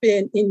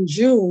happen in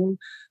June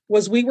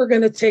was we were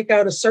going to take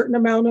out a certain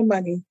amount of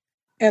money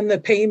and the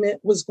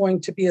payment was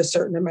going to be a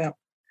certain amount.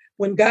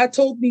 When God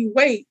told me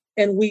wait,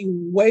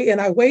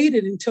 and I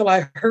waited until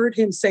I heard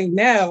him say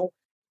now,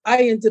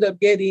 I ended up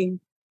getting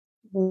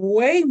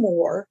way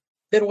more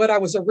than what I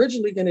was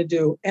originally going to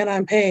do. And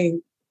I'm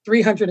paying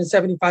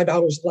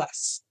 $375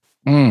 less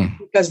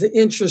because the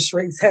interest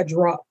rates had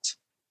dropped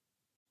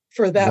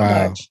for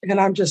that much. And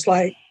I'm just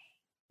like,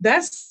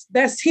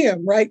 that's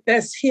him, right?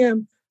 That's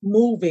him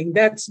moving.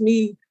 That's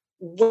me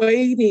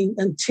waiting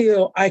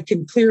until I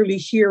can clearly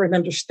hear and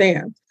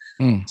understand.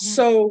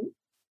 So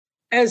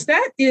as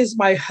that is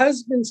my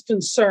husband's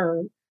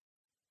concern,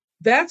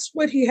 that's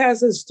what he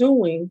has us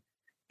doing.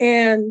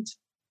 And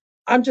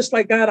I'm just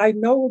like, God, I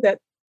know that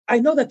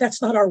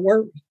that's not our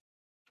worry.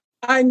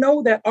 I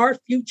know that our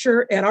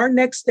future and our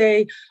next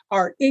day,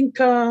 our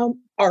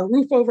income, our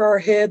roof over our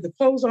head, the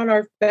clothes on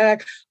our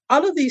back,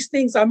 all of these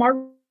things I'm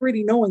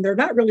already knowing they're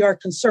not really our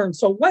concern.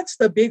 So what's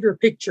the bigger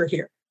picture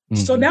here?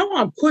 So now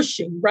I'm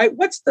pushing, right?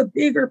 What's the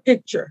bigger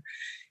picture?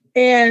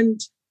 And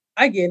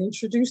I get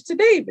introduced to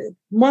David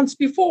months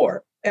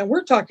before, and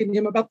we're talking to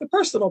him about the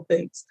personal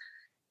things.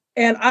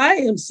 And I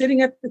am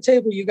sitting at the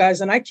table, you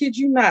guys, and I kid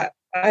you not,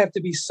 I have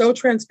to be so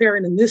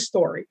transparent in this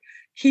story.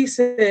 He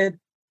said,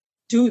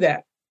 do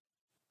that.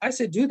 I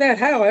said, do that?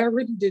 How? I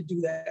already did do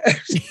that.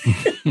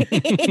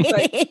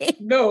 Like,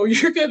 no,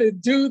 you're going to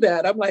do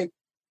that. I'm like,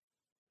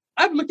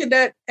 I'm looking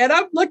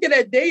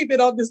at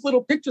David on this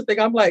little picture thing.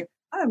 I'm like,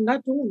 I'm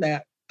not doing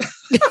that.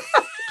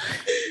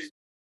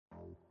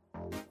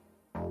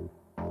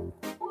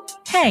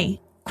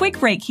 Hey, quick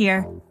break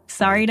here.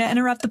 Sorry to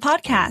interrupt the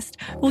podcast.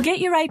 We'll get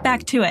you right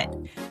back to it.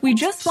 We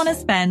just want to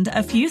spend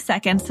a few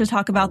seconds to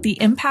talk about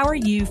the Empower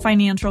You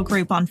Financial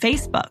Group on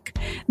Facebook.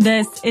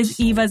 This is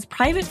Eva's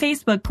private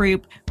Facebook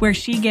group where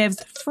she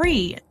gives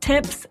free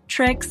tips,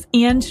 tricks,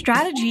 and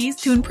strategies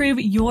to improve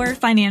your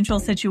financial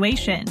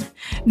situation.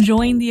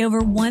 Join the over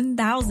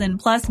 1,000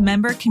 plus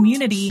member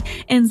community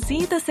and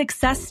see the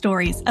success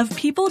stories of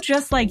people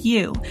just like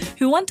you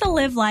who want to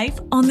live life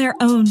on their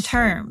own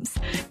terms.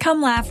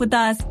 Come laugh with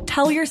us,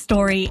 tell your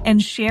story,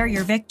 and share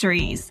your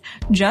victories.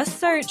 Just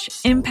search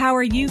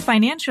Empower You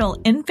Financial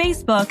in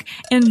Facebook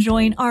and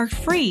join our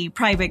free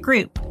private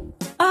group.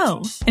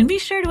 Oh, and be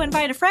sure to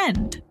invite a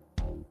friend.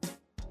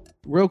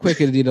 Real quick,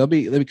 Adina,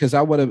 because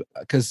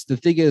the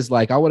thing is,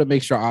 like, I want to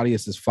make sure our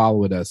audience is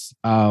following us,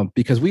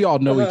 because we all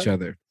know each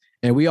other.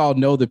 and we all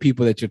know the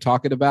people that you're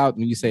talking about.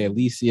 When you say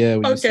Alicia,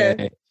 when you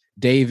say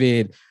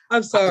David,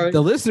 I'm sorry.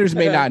 The listeners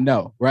may not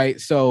know, right?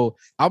 So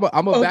I'm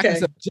gonna back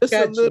this up just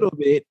a little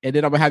bit, and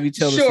then I'm gonna have you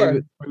tell the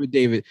story with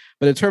David.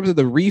 But in terms of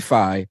the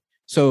refi,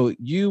 so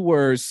you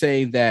were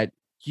saying that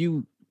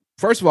you,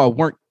 first of all,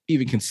 weren't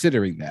even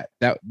considering that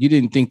you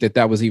didn't think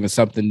that was even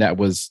something that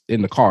was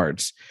in the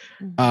cards.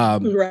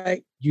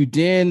 Right. You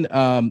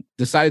then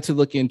decided to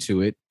look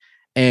into it,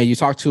 and you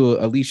talked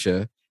to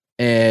Alicia,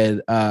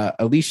 and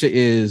Alicia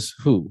is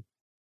who?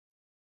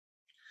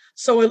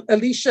 So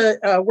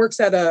Alicia works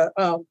at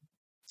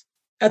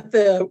at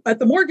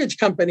the mortgage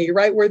company,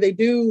 right, where they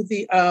do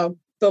the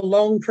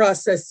loan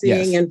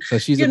processing, and so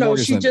she's she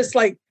lender. just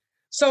like,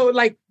 so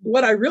like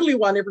what I really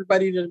want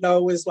everybody to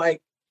know is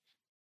like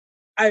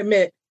I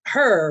met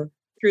her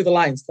through the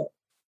Lions Club.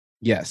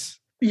 Yes.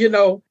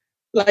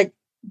 Like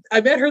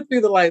I met her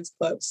through the Lions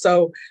Club.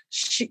 So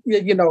she,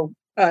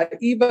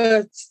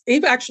 Eva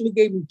actually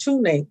gave me two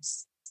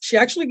names. She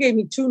actually gave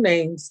me two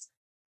names,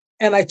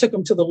 and I took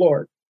them to the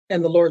Lord,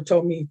 and the Lord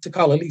told me to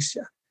call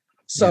Alicia.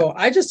 So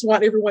I just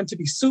want everyone to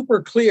be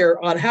super clear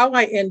on how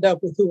I end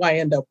up with who I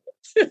end up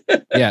with.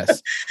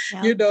 Yes.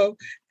 And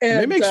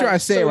let me make sure I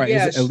say it right.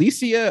 Is it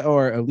Alicia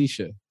or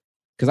Alicia?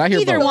 Because I hear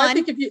either both. one. I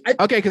think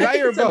because I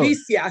hear both.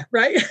 Alicia,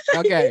 right?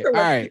 Okay, all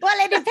right.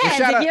 Well, it depends.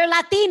 If you're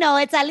Latino,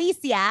 it's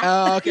Alicia.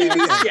 Oh, okay.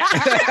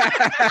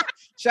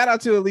 Shout out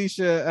to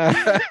Alicia.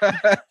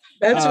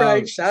 That's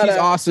right. She's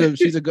awesome.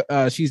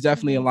 She's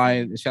definitely a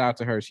lion. Shout out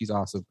to her. She's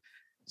awesome.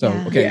 So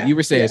you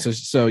were saying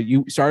so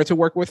you started to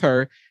work with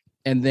her,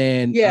 and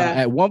then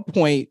at one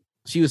point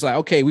she was like,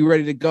 "Okay, we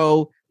ready to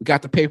go. We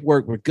got the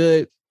paperwork. We're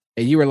good."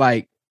 And you were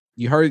like,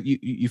 you heard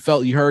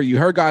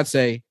God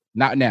say,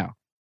 "Not now."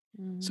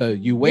 So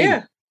you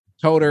waited,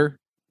 told her,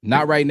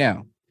 "Not right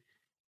now."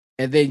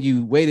 And then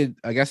you waited,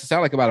 I guess it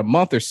sounded like about a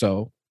month or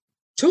so.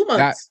 2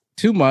 months.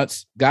 2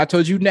 months. God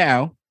told you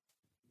now.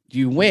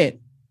 You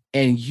went,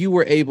 and you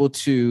were able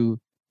to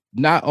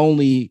not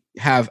only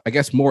have, I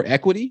guess, more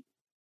equity.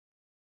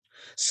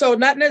 So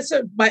not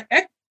necessarily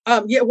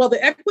the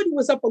equity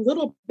was up a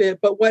little bit,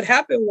 but what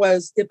happened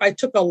was if I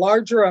took a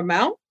larger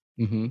amount,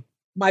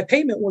 my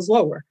payment was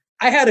lower.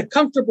 I had a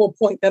comfortable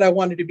point that I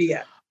wanted to be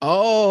at.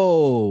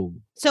 Oh.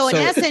 So in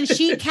essence,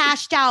 she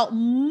cashed out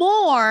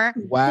more,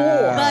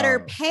 but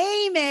her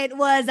payment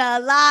was a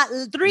lot,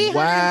 $300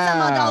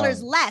 some odd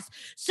dollars less.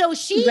 So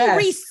she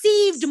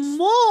received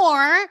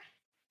more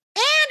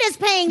and is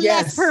paying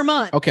less per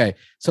month. Okay.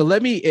 So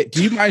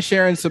do you mind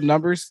sharing some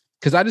numbers?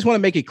 Because I just want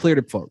to make it clear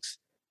to folks.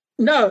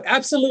 No,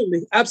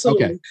 absolutely.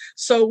 Absolutely. Okay.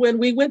 So when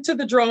we went to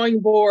the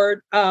drawing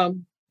board,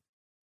 when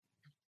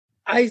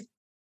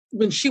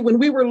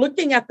we were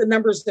looking at the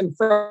numbers in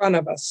front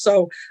of us,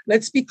 so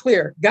let's be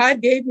clear,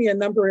 God gave me a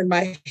number in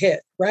my head,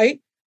 right?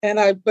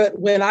 But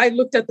when I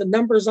looked at the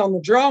numbers on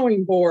the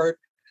drawing board,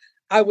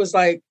 I was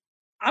like,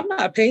 I'm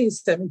not paying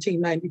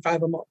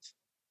 $17.95 a month.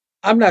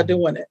 I'm not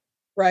doing it,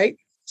 right?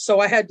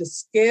 So I had to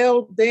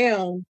scale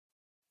down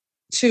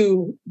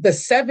to the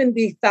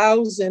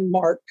 70,000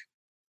 mark,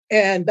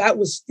 and that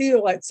was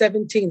still at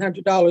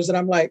 $1,700. And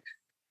I'm like,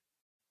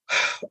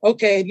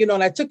 okay,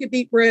 and I took a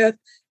deep breath.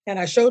 And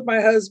I showed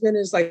my husband,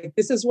 is like,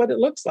 this is what it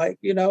looks like,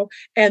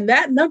 and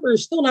that number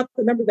is still not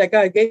the number that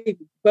God gave me,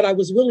 but I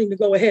was willing to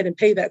go ahead and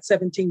pay that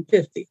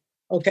 $1,750.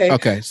 Okay.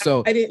 Okay.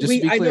 So I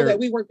know that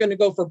we weren't going to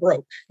go for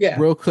broke. Yeah.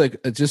 Real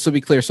quick, just to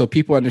be clear, so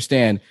people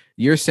understand,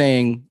 you're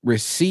saying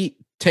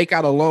take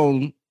out a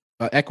loan,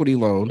 equity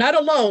loan. Not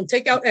a loan,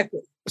 take out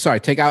equity. Sorry,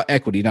 take out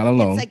equity, not a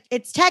loan.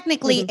 It's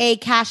technically a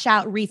cash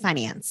out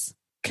refinance.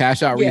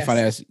 Cash out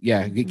refinance.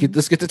 Yeah.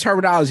 Let's get the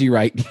terminology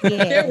right.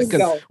 There we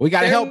go. We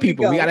got to help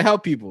people. We got to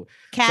help people.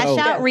 Cash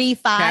out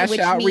refi, which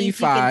means you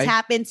can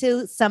tap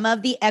into some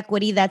of the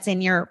equity that's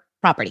in your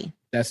property.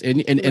 That's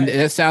and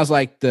that sounds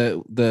like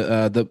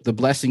the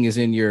blessing is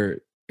in your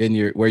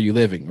where you're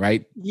living,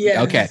 right?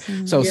 Yeah. Okay.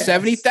 So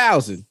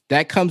 70,000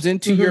 that comes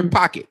into your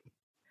pocket.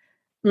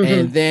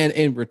 And then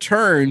in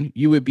return,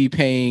 you would be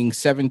paying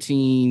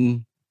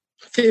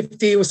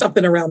 $1,750 or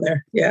something around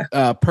there.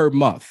 Yeah. Per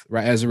month,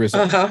 right? As a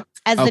result.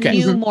 As the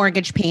new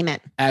mortgage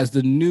payment. As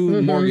the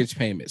new mortgage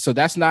payment. So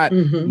that's not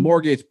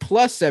mortgage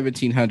plus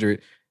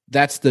 $1,700.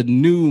 That's the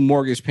new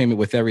mortgage payment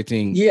with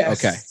everything.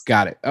 Yes. Okay.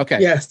 Got it.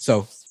 Okay. Yes.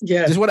 So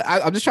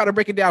I'm just trying to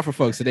break it down for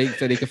folks so they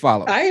can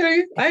follow. I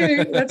hear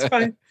you. That's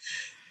fine.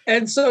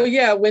 And so,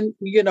 when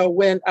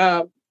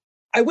I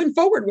went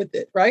forward with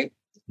it, right?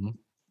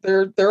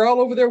 They're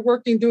all over there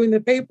working, doing the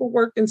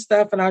paperwork and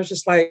stuff. And I was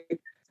just like,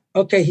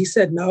 okay, he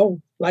said,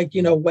 no,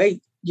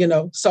 wait,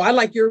 so I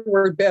like your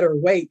word better,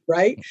 wait,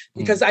 right?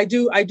 Because I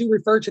do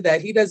refer to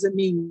that. He doesn't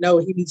mean no,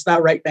 he means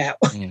not right now.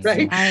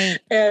 Right.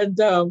 And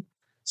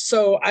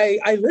so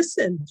I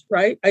listened,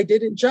 right? I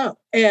didn't jump.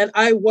 And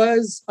I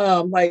was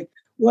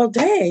well,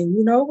 dang,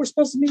 we're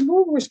supposed to be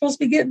moving. We're supposed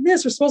to be getting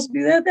this. We're supposed to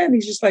be that. And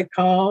he's just like,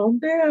 calm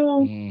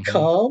down,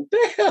 calm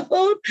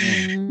down,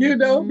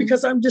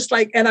 because I'm just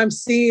like, and I'm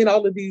seeing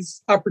all of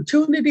these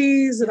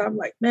opportunities and I'm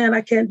like, man,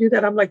 I can't do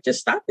that. I'm like, just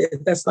stop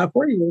it. That's not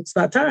for you. It's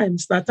not time.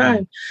 It's not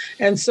time.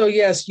 And so,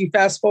 yes, you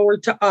fast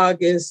forward to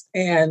August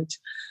and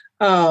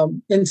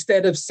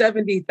instead of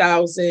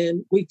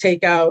 70,000, we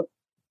take out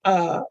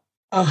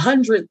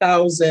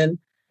 100,000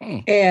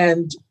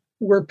 and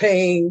we're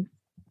paying,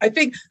 I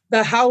think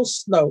the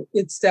house note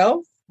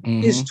itself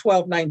is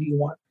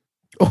 $1,291.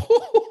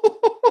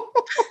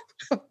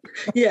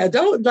 Yeah,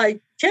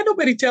 can't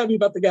nobody tell me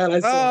about the guy I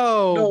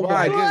saw. Oh,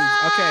 my goodness.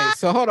 Okay,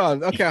 so hold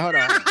on.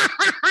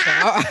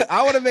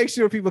 I want to make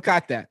sure people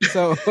caught that.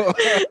 So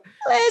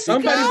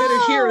somebody better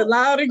hear it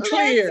loud and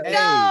clear. Let's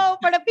go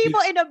for the people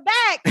in the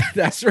back.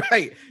 That's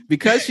right.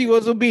 Because she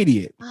was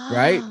obedient,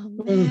 right?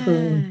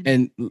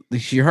 And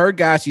she heard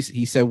God.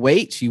 He said,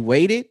 wait. She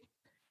waited.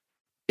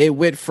 It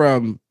went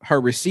from her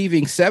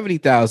receiving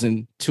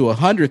 70,000 to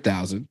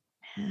 100,000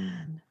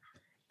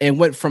 and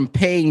went from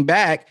paying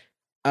back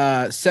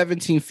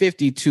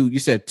 1,750 to, you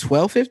said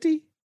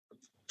 1,250?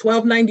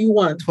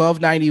 1,291.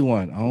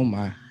 1,291. Oh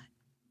my.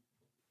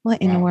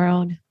 What in the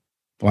world?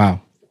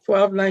 Wow.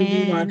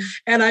 1,291.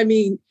 And I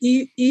mean,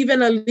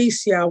 even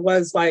Alicia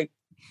was like,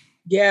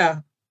 yeah,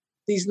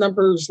 these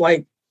numbers,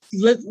 like,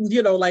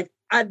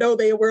 I know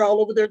they were all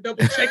over there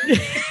double checking.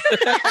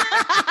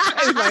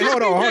 I was like,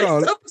 hold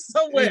on.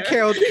 Somewhere.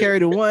 Carol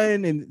carried a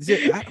one, and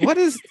what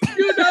is?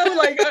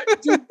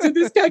 Did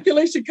this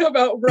calculation come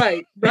out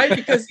right? Right?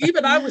 Because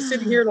even I was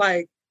sitting here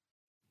like,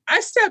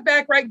 I stepped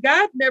back, right?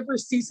 God never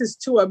ceases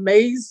to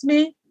amaze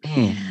me.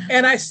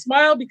 And I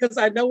smile because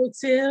I know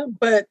it's him,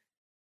 but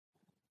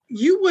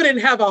you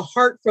wouldn't have a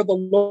heart for the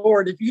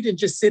Lord if you didn't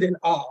just sit in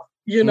awe,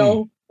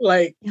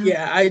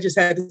 I just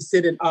had to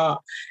sit in awe.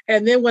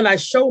 And then when I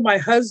show my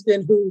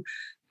husband who,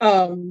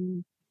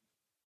 to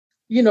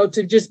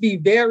just be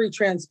very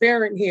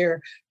transparent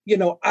here,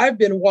 I've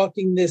been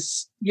walking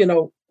this,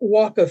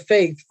 walk of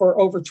faith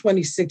for over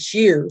 26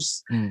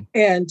 years.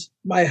 And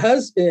my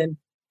husband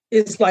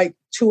is like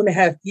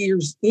 2.5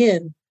 years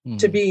in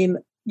to being,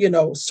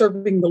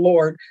 serving the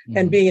Lord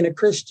and being a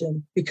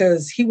Christian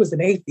because he was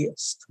an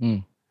atheist.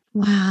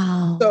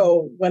 Wow.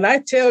 So when I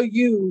tell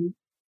you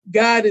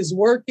God is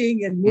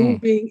working and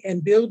moving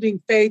and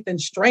building faith and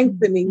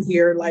strengthening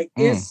here, like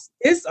it's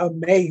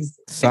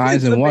amazing.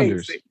 Signs and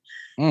wonders.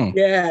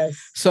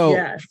 Yes.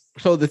 So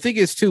the thing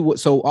is too,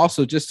 so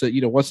also just to,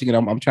 once again,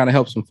 I'm trying to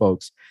help some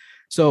folks.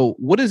 So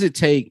what does it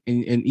take,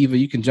 and Eva,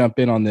 you can jump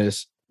in on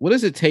this. What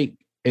does it take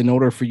in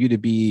order for you to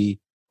be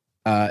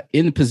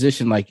in a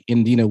position like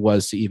Indina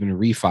was to even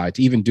refi,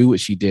 to even do what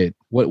she did?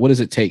 What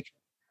does it take?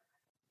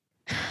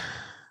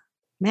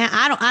 Man,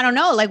 I don't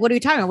know. Like, what are we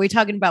talking about? Are we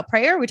talking about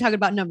prayer? Are we talking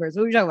about numbers?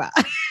 What are we talking about?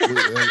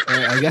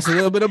 I guess a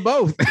little bit of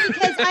both.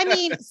 Because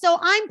so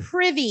I'm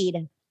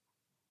privied.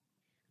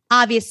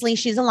 Obviously,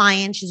 she's a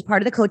Lion. She's a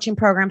part of the coaching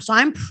program. So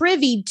I'm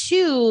privy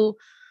to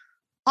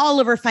all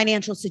of her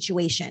financial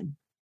situation.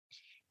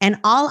 And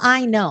all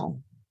I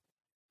know,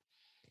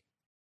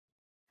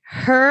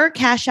 her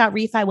cash out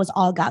refi was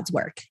all God's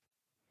work.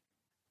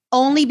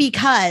 Only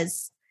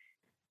because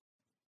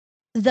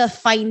the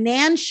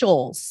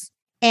financials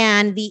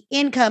and the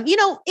income,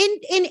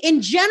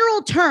 in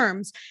general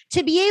terms,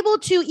 to be able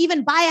to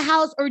even buy a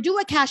house or do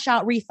a cash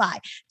out refi,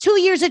 2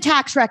 years of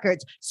tax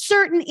records,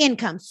 certain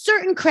income,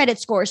 certain credit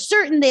scores,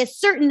 certain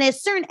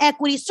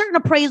equity,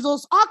 certain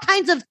appraisals, all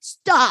kinds of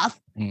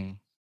stuff.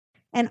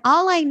 And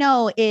all I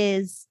know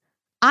is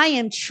I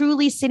am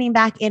truly sitting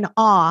back in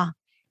awe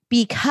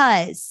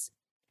because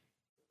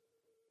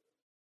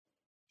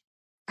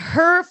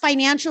her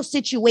financial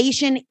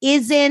situation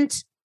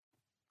isn't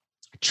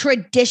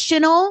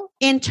traditional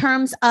in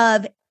terms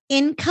of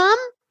income,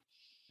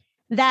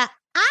 that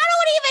I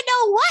don't even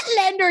know what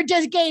lender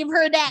just gave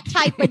her that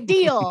type of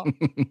deal.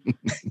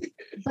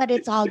 But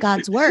it's all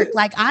God's work.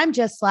 Like, I'm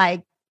just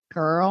like,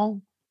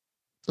 girl,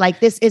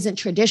 like, this isn't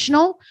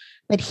traditional,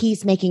 but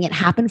he's making it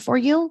happen for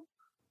you.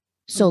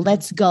 So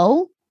let's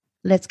go.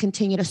 Let's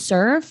continue to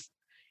serve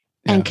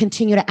and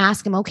continue to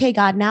ask him, okay,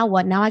 God, now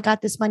what? Now I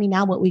got this money.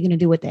 Now what are we going to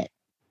do with it?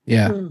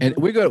 Yeah. And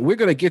we're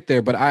going to get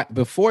there. But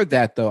before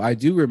that, though, I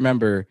do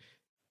remember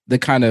the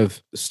kind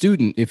of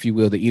student, if you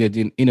will, that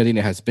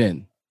Indina has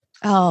been.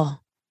 Oh,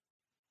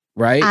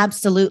 right.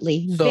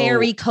 Absolutely. So,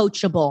 very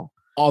coachable.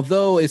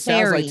 Although it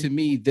sounds like to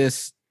me,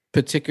 this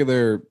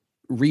particular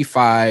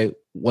refi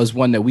was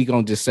one that we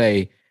going to just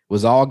say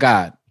was all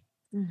God.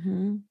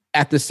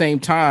 At the same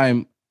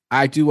time,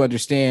 I do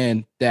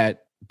understand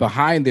that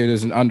behind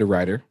there's an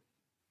underwriter.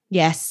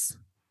 Yes.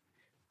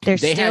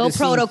 There's still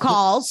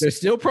protocols. There's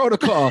still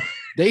protocol.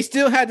 They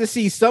still had to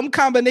see some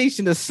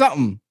combination of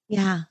something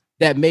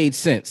that made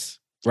sense,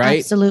 right?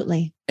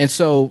 Absolutely. And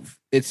so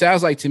it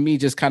sounds like to me,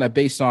 just kind of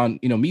based on,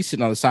 me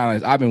sitting on the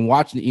sidelines, I've been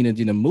watching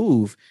Indina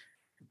move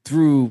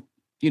through,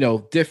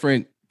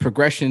 different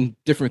progression,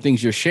 different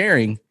things you're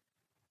sharing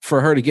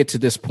for her to get to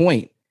this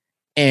point.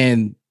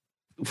 And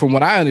from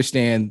what I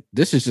understand,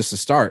 this is just a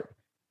start.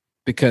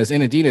 Because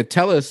Enadina,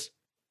 tell us,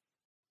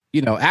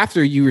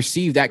 after you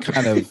receive that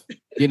kind of,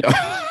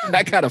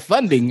 that kind of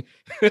funding,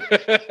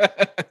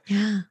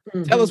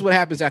 tell us what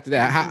happens after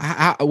that.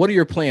 How what are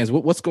your plans?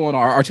 What's going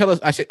on? Or tell us,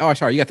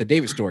 sorry, you got the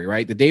David story,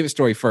 right? The David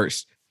story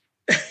first,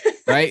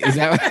 right? Is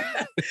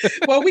that?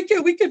 Well, we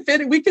can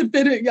fit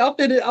it.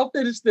 I'll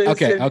finish this.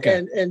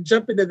 Okay. And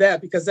jump into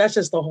that because that's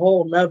just a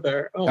whole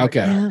nother. Oh my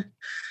God.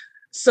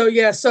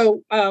 Yeah.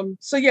 So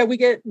we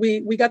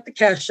got the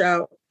cash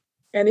out.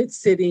 And it's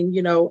sitting,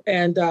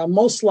 and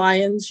most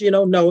Lions,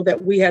 know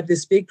that we had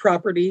this big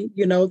property,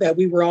 that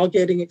we were all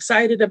getting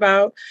excited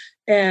about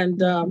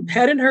and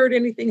hadn't heard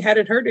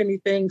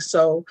anything.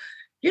 So,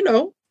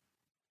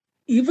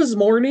 Eva's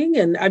mourning.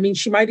 And I mean,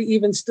 she might have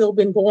even still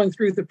been going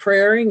through the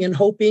praying and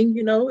hoping,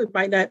 it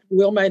might not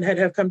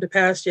have come to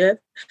pass yet.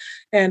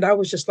 And I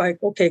was just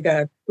like, okay,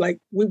 God, like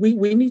we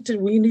need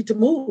to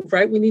move,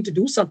 right? We need to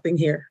do something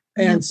here.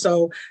 And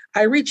so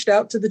I reached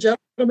out to the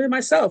gentleman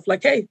myself,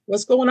 like, hey,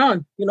 what's going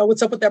on?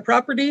 What's up with that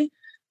property?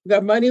 We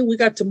got money. We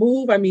got to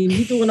move. I mean,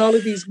 you doing all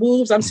of these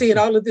moves. I'm seeing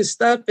all of this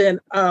stuff and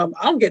I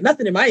don't get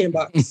nothing in my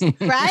inbox.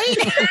 Right?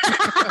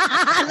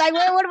 Like,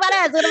 what about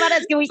us? What about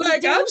us? Can we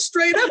I'm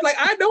straight up. Like,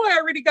 I know I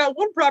already got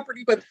one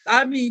property, but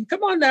I mean,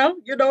 come on now,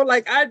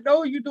 I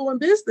know you're doing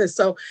business.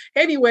 So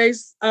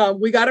anyways,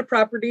 we got a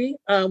property.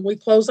 We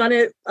closed on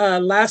it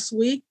last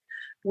week.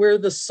 We're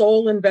the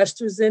sole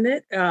investors in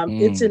it.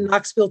 It's in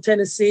Knoxville,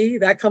 Tennessee.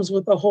 That comes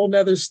with a whole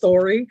nother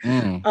story.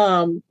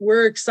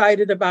 We're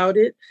excited about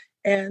it.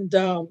 And,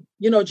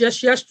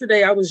 just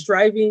yesterday I was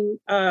driving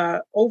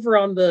over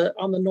on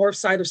the north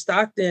side of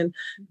Stockton,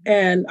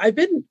 and I've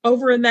been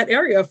over in that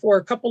area for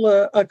a couple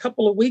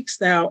of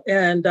weeks now.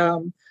 And,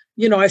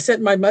 I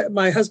sent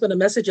my husband a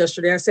message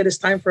yesterday. I said, it's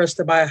time for us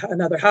to buy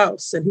another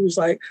house. And he was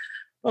like,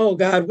 oh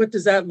God, what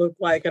does that look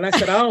like? And I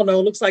said, I don't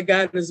know. It looks like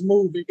God is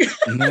moving.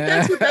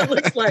 That's what that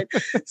looks like.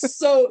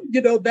 So,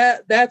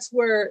 that's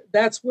where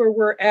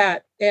we're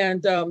at.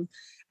 And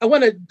I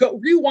want to go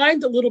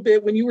rewind a little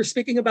bit when you were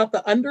speaking about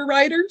the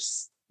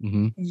underwriters.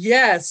 Mm-hmm.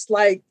 Yes.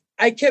 Like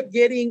I kept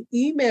getting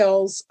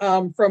emails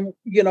from,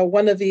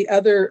 one of the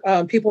other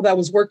people that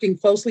was working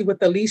closely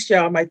with Alicia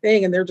on my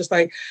thing. And they're just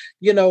like,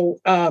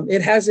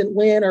 it hasn't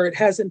went or it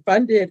hasn't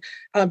funded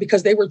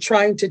because they were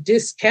trying to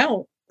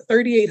discount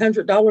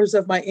 $3,800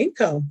 of my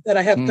income that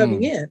I have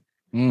coming in.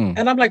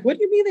 And I'm like, what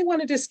do you mean they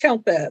want to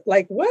discount that?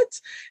 Like what?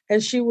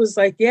 And she was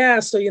like, yeah.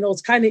 So,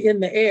 it's kind of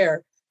in the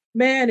air,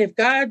 man. If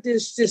God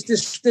just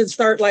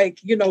start like,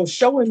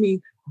 showing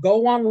me,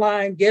 go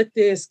online, get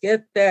this,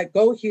 get that,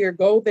 go here,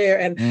 go there.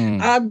 And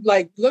I'm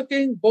like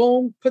looking,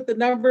 boom, put the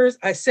numbers.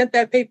 I sent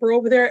that paper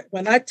over there.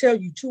 When I tell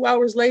you 2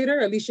 hours later,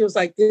 Alicia was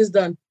like, it's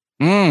done.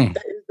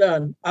 That is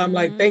done. I'm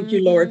like, thank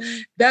you, Lord.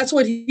 That's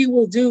what he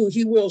will do.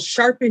 He will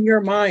sharpen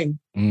your mind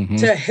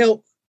to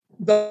help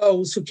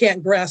those who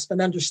can't grasp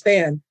and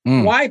understand.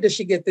 Why does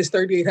she get this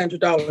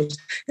 $3,800?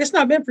 It's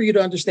not meant for you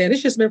to understand.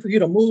 It's just meant for you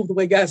to move the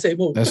way God say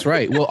move. That's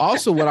right. Well,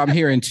 also what I'm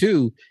hearing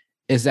too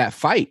is that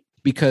fight,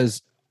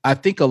 because I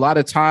think a lot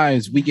of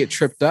times we get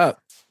tripped up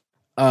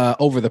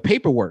over the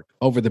paperwork,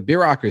 over the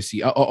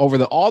bureaucracy,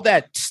 over all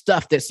that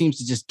stuff that seems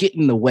to just get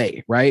in the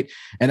way, right?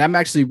 And I'm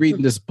actually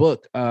reading this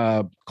book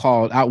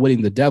called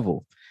Outwitting the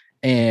Devil,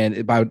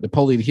 and by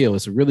Napoleon Hill.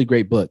 It's a really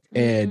great book,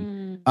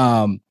 and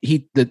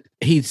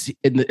he's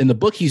in the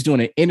book he's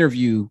doing an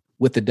interview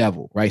with the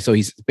devil, right? So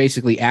he's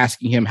basically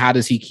asking him, how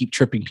does he keep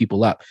tripping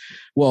people up?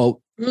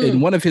 Well,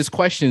 in one of his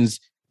questions,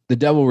 the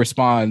devil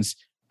responds.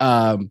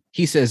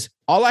 He says,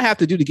 all I have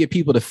to do to get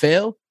people to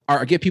fail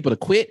or get people to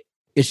quit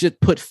is just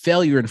put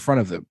failure in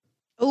front of them.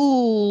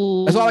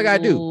 Ooh. That's all I got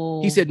to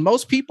do. He said,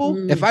 most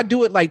people, if I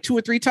do it like 2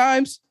 or 3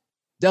 times,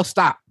 they'll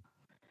stop.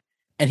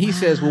 And he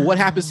says, well, what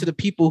happens to the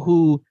people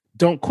who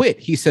don't quit?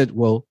 He said,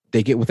 well,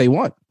 they get what they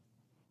want.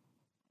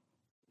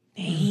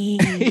 Dang,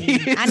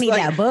 I need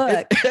that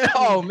book.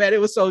 Oh man,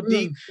 it was so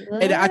deep.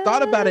 And I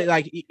thought about it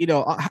like,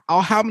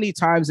 how many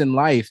times in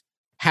life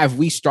have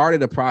we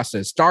started a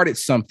process, started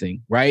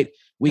something, right?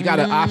 We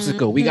got an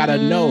obstacle. We got to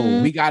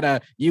know. You got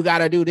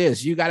to do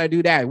this. You got to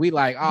do that. We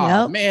like,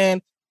 oh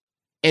man.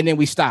 And then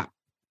we stop.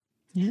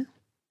 Yeah.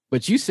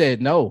 But you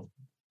said, no,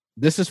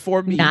 this is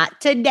for me.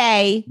 Not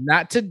today.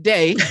 Not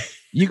today.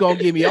 You going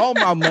to give me all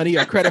my money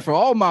or credit for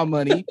all my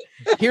money.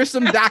 Here's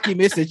some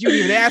documents that you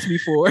didn't even ask me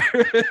for.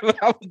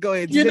 I'll go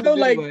ahead and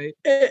anyway.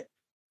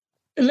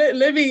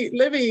 Let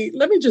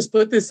me just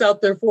put this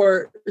out there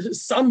for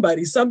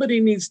somebody. Somebody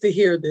needs to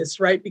hear this,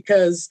 right?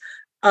 Because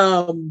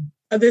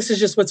this is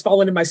just what's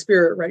falling in my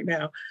spirit right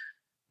now.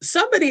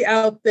 Somebody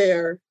out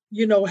there,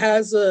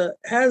 has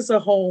a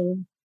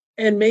home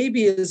and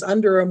maybe is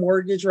under a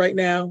mortgage right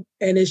now,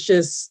 and it's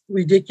just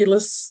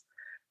ridiculous.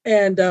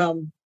 And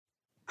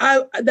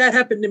that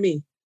happened to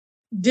me.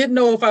 Didn't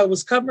know if I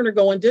was coming or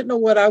going, didn't know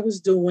what I was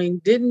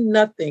doing,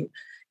 nothing.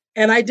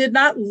 And I did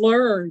not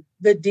learn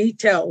the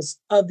details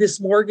of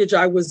this mortgage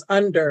I was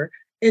under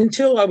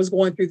until I was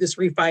going through this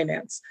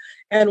refinance.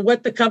 And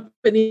what the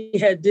company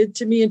had did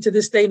to me, and to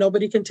this day,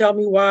 nobody can tell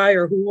me why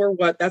or who or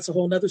what. That's a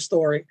whole nother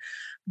story.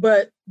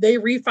 but they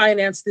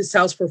refinanced this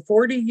house for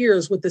 40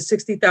 years with a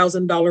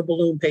 $60,000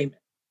 balloon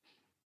payment.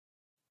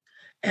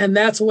 And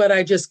that's what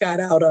I just got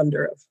out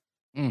under.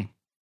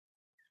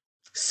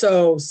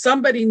 So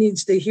somebody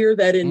needs to hear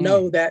that and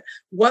know that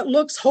what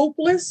looks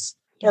hopeless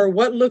or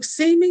what looks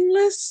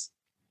seamless,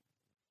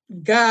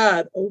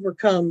 God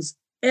overcomes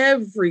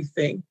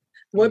everything.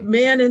 What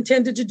man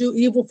intended to do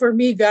evil for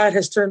me, God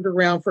has turned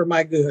around for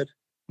my good.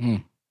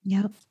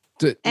 Yep.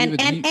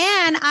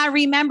 And I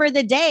remember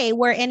the day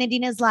where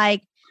Enadina's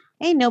like,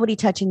 ain't nobody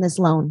touching this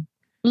loan.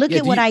 Look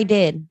at what I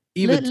did.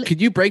 Could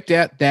you break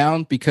that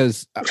down?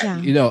 Because,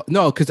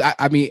 because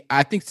I mean,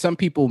 I think some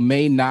people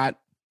may not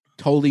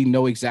totally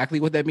know exactly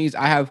what that means.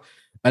 I have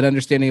an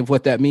understanding of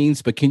what that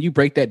means, but can you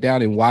break that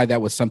down and why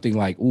that was something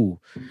like,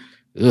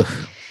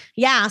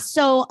 Yeah.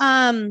 So,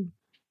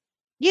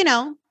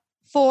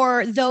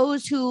 for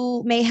those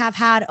who may have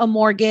had a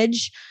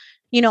mortgage,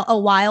 a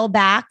while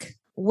back,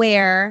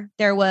 where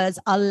there was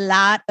a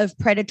lot of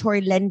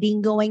predatory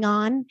lending going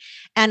on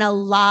and a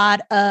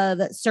lot of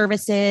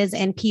services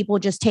and people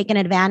just taking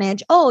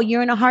advantage. Oh,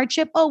 you're in a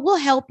hardship. Oh, we'll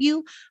help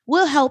you.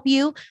 We'll help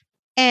you.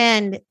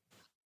 And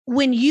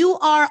when you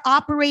are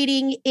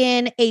operating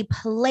in a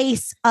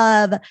place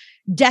of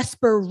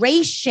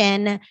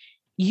desperation,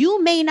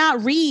 you may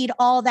not read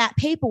all that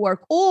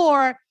paperwork,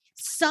 or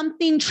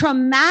something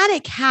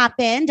traumatic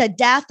happened, a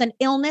death, an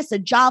illness, a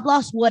job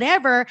loss,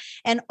 whatever.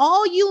 And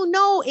all you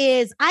know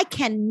is, I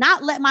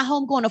cannot let my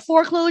home go into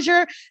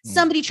foreclosure.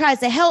 Somebody tries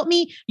to help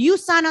me. You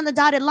sign on the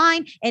dotted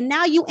line, and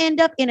now you end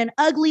up in an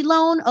ugly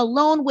loan, a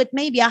loan with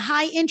maybe a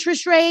high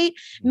interest rate,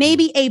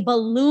 maybe a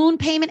balloon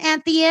payment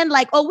at the end.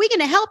 Like, oh, we're going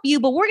to help you,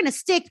 but we're going to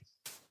stick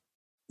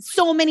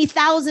so many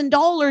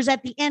 $1,000s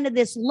at the end of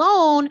this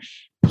loan,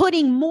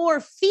 putting more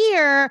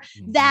fear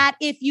that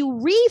if you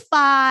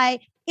refi,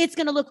 it's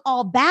going to look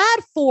all bad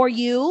for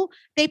you.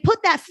 They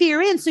put that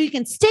fear in so you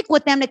can stick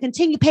with them to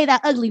continue to pay that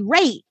ugly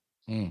rate.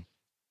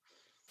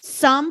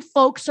 Some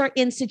folks are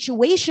in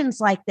situations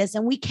like this,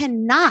 and we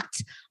cannot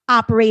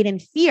operate in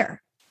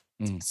fear.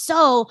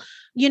 So,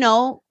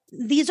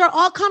 these are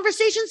all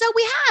conversations that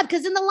we have,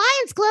 because in the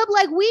Lions Club,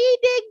 like, we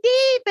dig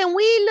deep and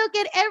we look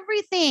at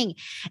everything.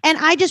 And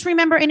I just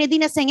remember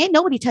Enadina saying, ain't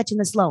nobody touching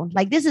this loan.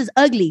 Like, this is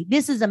ugly.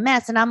 This is a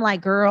mess. And I'm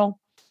like, girl,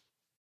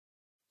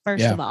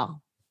 first of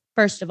all,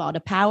 the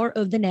power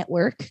of the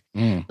network,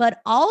 but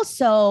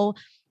also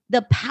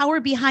the power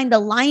behind the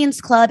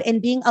Lions Club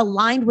and being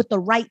aligned with the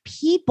right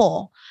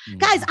people.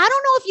 Guys, I don't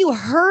know if you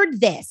heard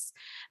this,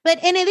 but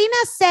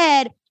Enadina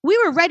said, we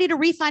were ready to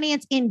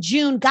refinance in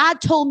June.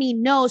 God told me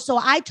no. So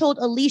I told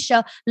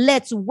Alicia,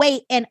 let's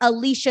wait. And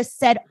Alicia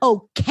said,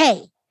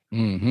 okay.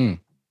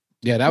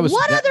 Yeah, that was.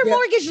 Other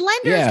mortgage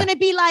lender is going to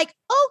be like,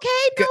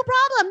 okay, no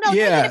problem. No,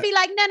 they're going to be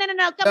like,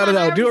 no. Come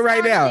on, do it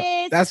right now.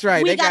 This. That's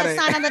right. We got to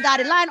sign on the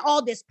dotted line.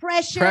 All this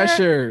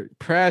pressure.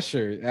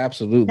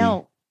 Absolutely.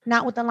 No,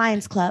 not with the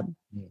Lions Club.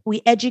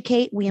 We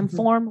educate, we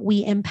inform,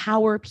 we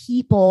empower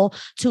people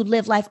to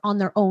live life on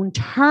their own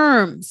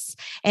terms.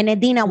 And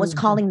Adina was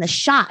calling the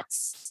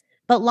shots.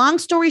 But long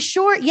story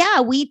short,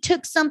 we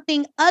took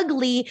something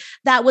ugly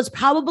that was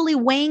probably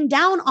weighing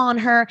down on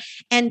her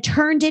and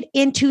turned it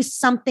into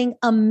something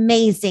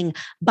amazing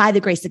by the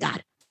grace of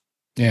God.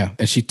 Yeah.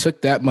 And she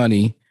took that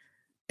money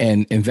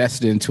and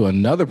invested into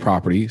another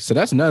property. So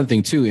that's another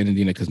thing too,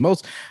 Enadina,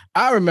 because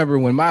I remember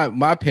when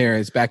my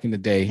parents back in the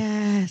day,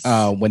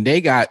 when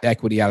they got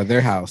equity out of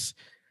their house,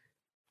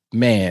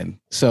 man.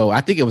 So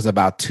I think it was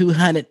about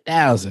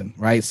 200,000,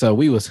 right? So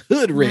we was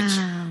hood rich.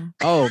 Wow.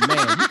 Oh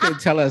man, you couldn't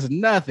tell us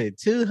nothing.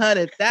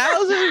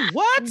 200,000?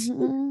 What?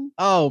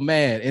 Oh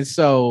man. And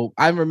so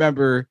I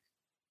remember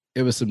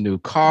it was some new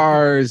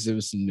cars, it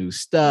was some new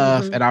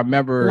stuff. And I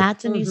remember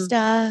lots of new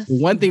stuff.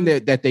 One thing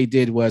that they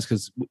did was,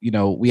 because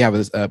we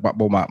have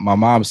my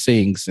mom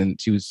sings, and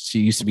she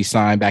used to be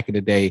signed back in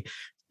the day.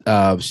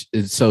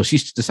 So she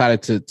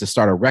decided to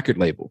start a record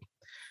label.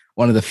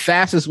 One of the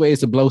fastest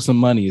ways to blow some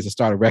money is to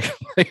start a record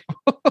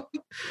label.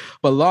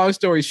 But long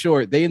story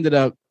short, they ended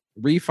up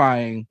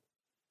refining,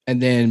 and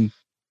then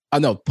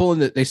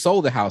they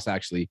sold the house.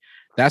 Actually,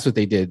 that's what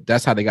they did.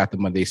 That's how they got the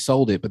money. They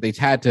sold it, but they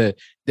had to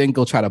then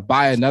go try to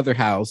buy another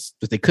house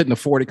because they couldn't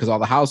afford it because all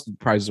the house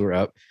prices were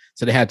up.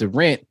 So they had to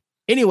rent.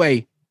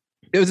 Anyway,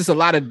 there was just a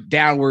lot of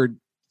downward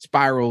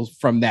spirals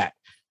from that.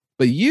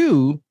 But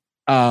you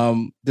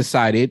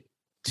decided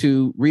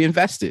to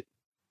reinvest it.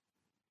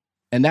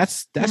 And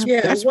that's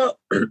well,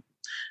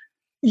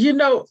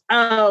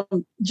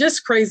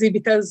 just crazy,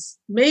 because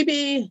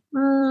maybe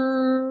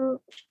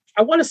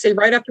I want to say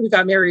right after we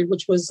got married,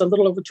 which was a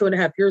little over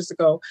 2.5 years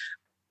ago,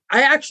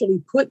 I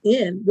actually put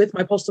in with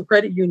my postal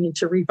credit union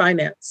to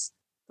refinance,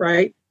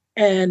 right?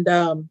 And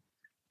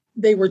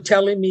they were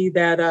telling me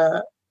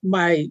that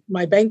my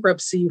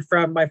bankruptcy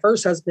from my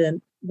first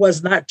husband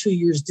was not 2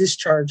 years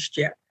discharged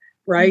yet,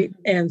 right?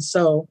 And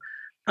so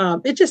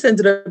it just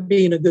ended up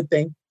being a good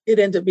thing. It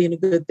ended up being a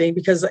good thing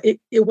because it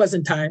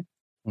wasn't time.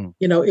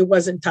 It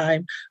wasn't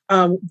time.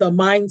 The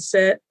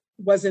mindset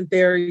wasn't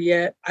there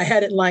yet. I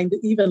hadn't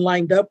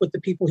lined up with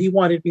the people he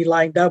wanted me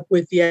lined up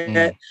with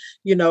yet,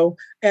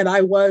 and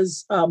I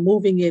was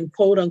moving in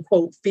quote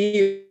unquote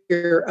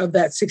fear of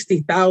that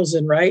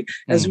 60,000, right?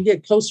 As we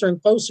get closer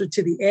and closer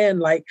to the end,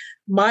 like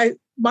my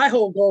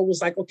whole goal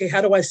was like, okay,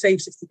 how do I save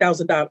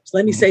 $60,000?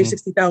 Let me save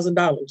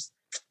 $60,000.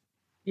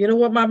 You know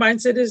what my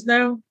mindset is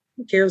now?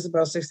 Who cares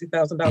about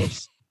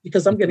 $60,000?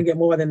 Because I'm going to get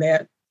more than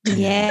that.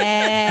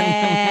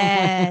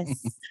 Yes.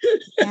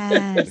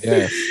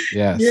 Yes.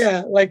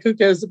 Yeah. Like who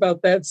cares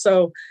about that?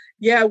 So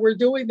yeah, we're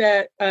doing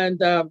that. And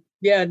now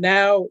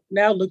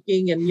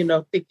looking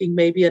and, thinking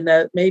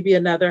maybe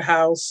another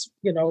house,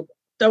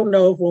 don't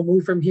know if we'll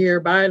move from here,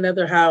 buy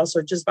another house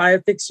or just buy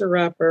a fixer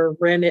up or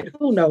rent it.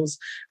 Who knows?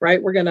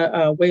 Right. We're going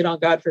to wait on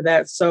God for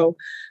that. So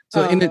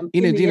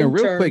Dina,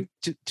 real quick,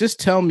 just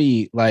tell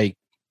me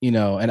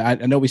and I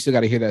know we still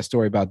got to hear that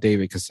story about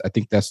David, because I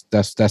think that's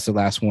the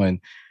last one.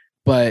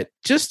 But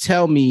just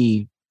tell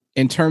me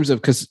in terms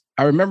of, because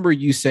I remember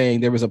you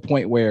saying there was a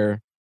point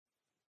where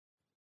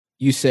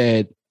you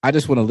said, I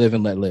just want to live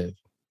and let live.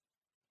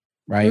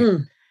 Right.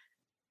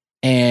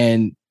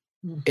 And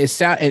it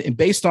sounded, and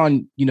based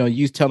on,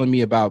 you telling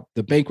me about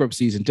the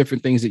bankruptcies and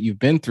different things that you've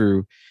been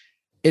through,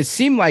 it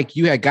seemed like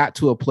you had got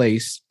to a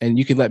place, and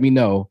you can let me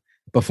know,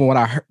 but from what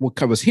I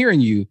was hearing,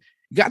 you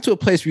got to a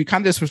place where you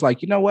kind of just was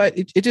like, you know what?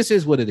 It just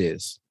is what it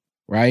is.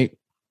 Right.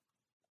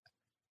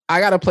 I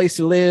got a place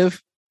to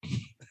live.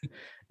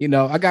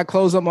 I got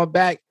clothes on my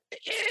back.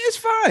 It's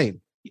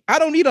fine. I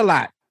don't need a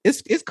lot.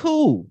 It's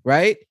cool,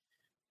 right?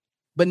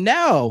 But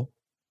now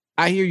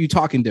I hear you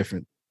talking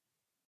different.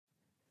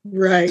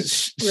 Right.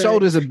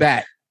 Shoulders are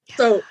back.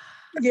 So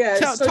yeah.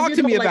 Talk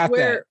to me about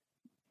that.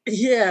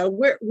 Yeah,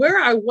 where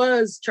I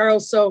was,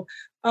 Charles. So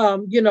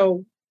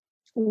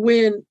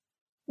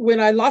when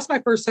I lost my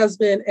first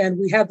husband and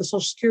we had the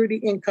Social Security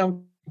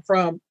income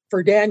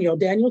for Daniel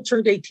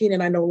turned 18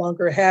 and I no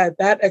longer had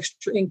that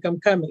extra income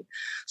coming.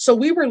 So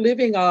we were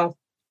living off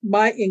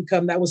my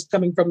income that was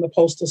coming from the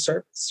Postal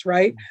Service,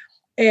 right?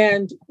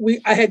 And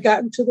I had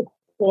gotten to the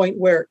point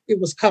where it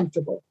was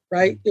comfortable,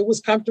 right? It was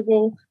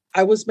comfortable.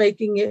 I was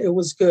making it. It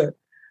was good.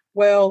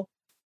 Well,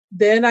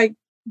 then I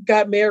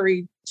got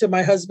married to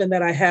my husband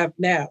that I have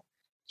now.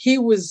 He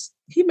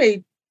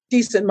made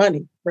decent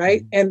money,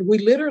 right? And we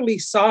literally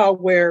saw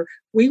where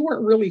we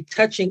weren't really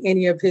touching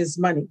any of his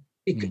money.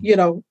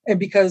 And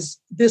because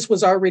this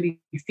was already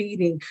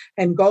feeding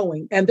and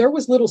going, and there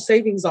was little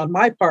savings on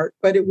my part,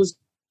 but it was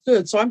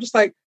good. So I'm just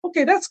like,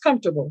 okay, that's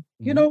comfortable.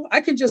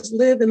 I can just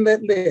live and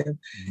let live.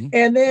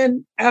 And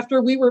then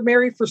after we were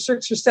married for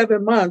 6 or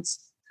 7 months,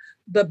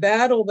 the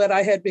battle that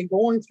I had been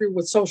going through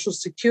with Social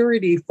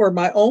Security for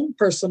my own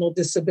personal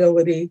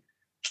disability,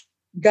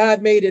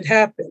 God made it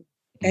happen.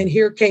 And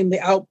here came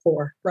the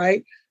outpour,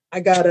 right? I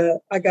got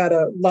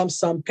a lump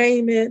sum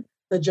payment.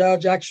 The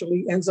judge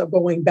actually ends up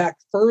going back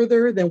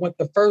further than what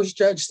the first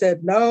judge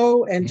said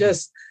no. And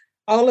just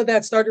all of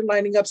that started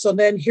lining up. So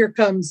then here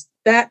comes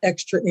that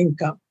extra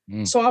income.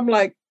 So I'm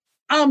like,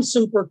 I'm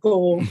super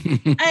cool. I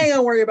ain't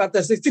gonna worry about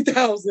that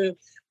 60,000.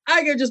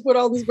 I can just put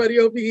all this money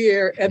over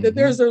here. And then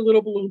there's their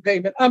little balloon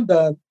payment. I'm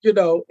done.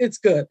 It's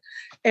good.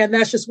 And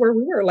that's just where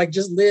we were. Like,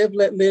 just live,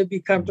 let live, be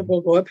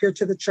comfortable, go up here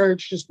to the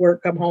church, just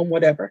work, come home,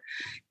 whatever.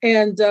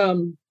 And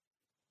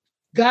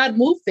God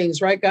moved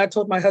things, right? God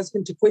told my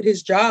husband to quit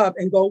his job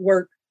and go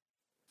work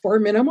for a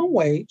minimum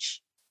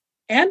wage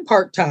and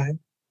part-time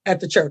at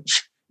the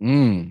church.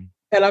 And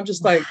I'm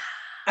just like,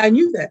 I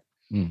knew that.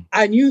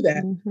 I knew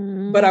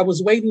that, but I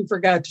was waiting for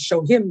God to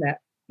show him that.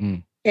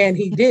 And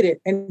he did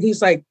it. And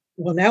he's like,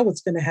 well, now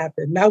what's going to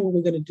happen? Now what are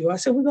we going to do? I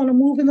said, we're going to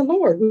move in the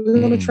Lord. We're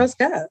going to trust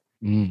God,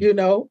 and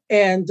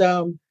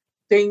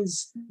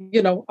things,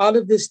 all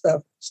of this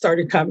stuff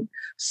started coming.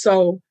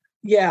 So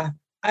yeah,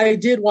 I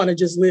did want to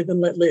just live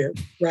and let live,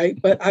 right?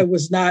 But I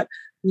was not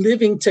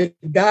living to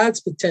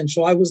God's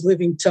potential. I was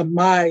living to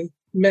my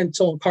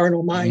mental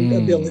carnal mind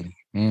ability.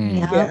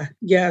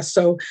 Yeah.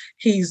 So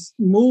he's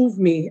moved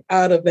me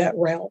out of that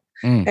realm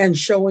and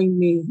showing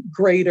me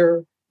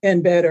greater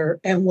and better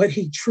and what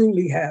he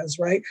truly has,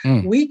 right?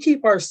 We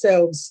keep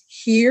ourselves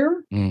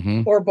here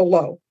or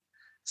below,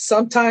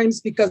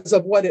 sometimes because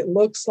of what it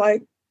looks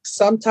like,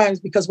 sometimes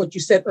because what you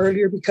said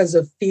earlier, because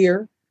of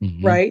fear,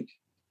 right?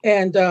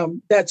 And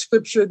that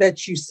scripture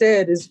that you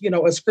said is,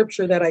 a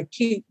scripture that I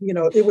keep,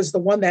 it was the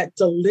one that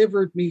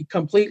delivered me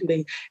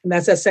completely. And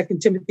that's at 2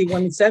 Timothy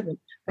 1:7,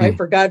 right?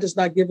 For God does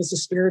not give us a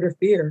spirit of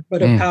fear,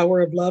 but a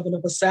power of love and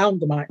of a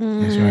sound mind.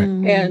 That's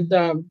right.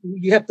 And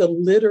you have to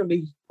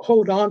literally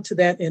hold on to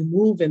that and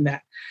move in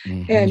that.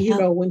 And,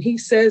 when he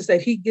says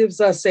that he gives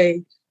us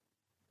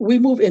we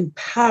move in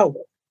power,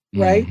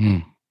 right?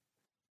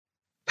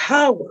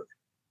 Power.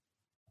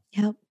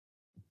 Yep.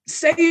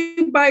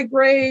 Saved by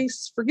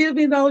grace,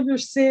 forgiving all your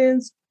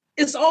sins.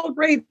 It's all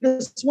great.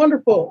 It's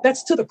wonderful.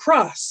 That's to the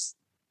cross.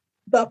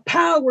 The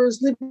power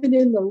is living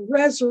in the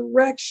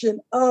resurrection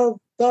of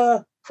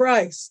the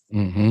Christ,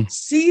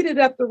 seated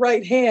at the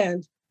right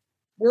hand,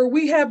 where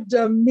we have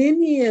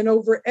dominion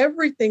over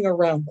everything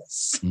around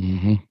us.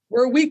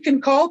 where we can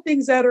call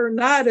things that are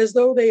not as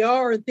though they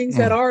are and things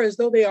that are as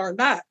though they are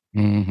not.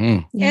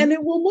 Mm-hmm. And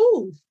it will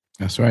move.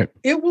 That's right.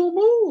 It will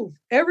move.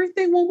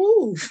 Everything will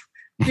move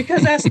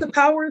because that's the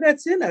power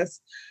that's in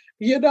us,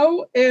 you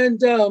know?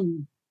 And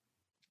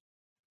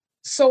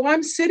so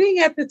I'm sitting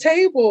at the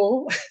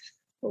table,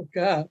 oh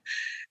God,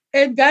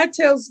 and God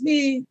tells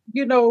me,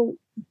 you know,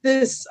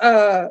 this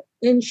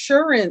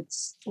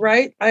insurance,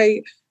 right?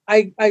 I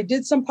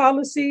did some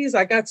policies.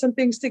 I got some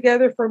things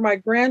together for my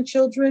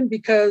grandchildren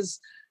because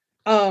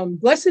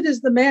blessed is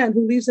the man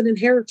who leaves an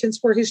inheritance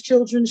for his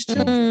children's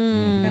children.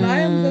 And I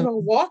am going to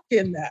walk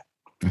in that.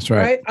 That's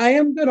right. I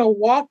am going to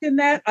walk in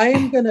that. I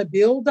am going to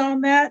build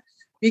on that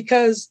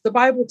because the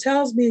Bible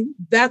tells me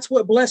that's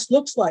what blessed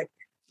looks like.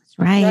 That's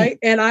right. Right.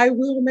 And I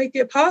will make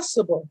it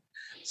possible.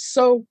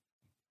 So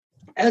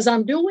as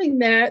I'm doing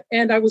that,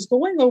 and I was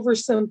going over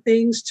some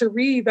things to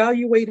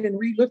reevaluate and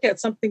relook at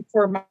something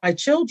for my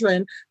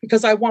children,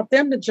 because I want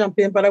them to jump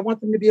in, but I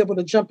want them to be able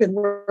to jump in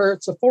where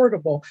it's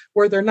affordable,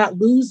 where they're not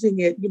losing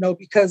it, you know,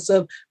 because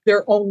of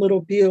their own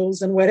little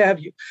bills and what have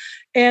you.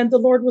 And the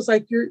Lord was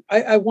like,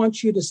 I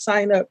want you to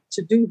sign up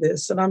to do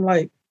this. And I'm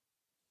like,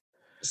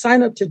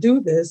 sign up to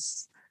do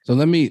this. So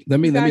let me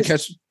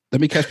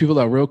catch people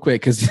up real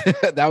quick, because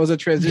that was a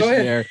transition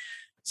there.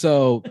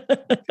 So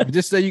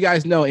just so you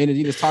guys know,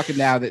 Anadina's talking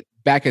now that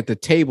back at the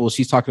table,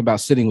 she's talking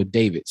about sitting with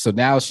David. So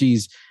now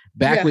she's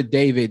back with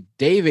David.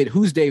 David,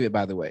 who's David,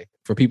 by the way,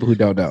 for people who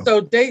don't know?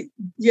 So David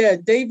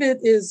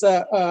is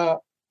a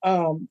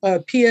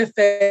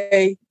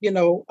PFA, you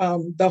know,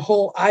 the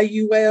whole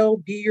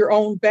IUL, be your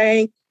own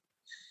bank,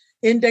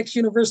 Index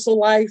Universal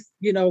Life,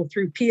 you know,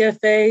 through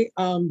PFA.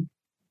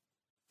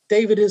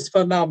 David is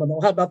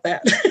phenomenal. How about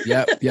that?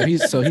 Yeah.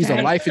 He's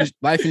a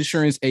life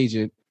insurance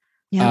agent.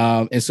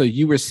 Yeah. And so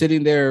you were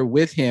sitting there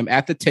with him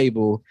at the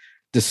table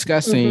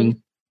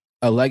discussing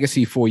a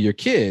legacy for your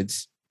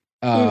kids.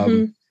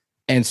 And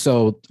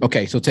so,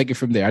 okay, so take it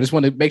from there. I just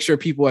want to make sure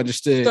people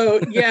understood.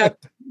 So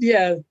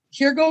yeah.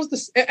 Here goes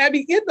this. I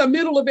mean, in the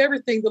middle of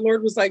everything, the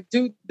Lord was like,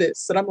 do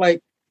this. And I'm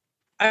like,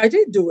 I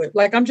did do it.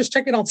 Like, I'm just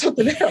checking on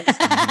something else.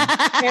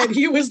 And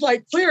he was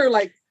like, clear,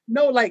 like,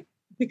 no, like,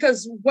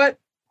 because what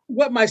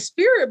my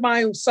spirit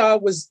mind saw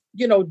was,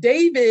 you know,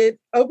 David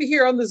over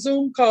here on the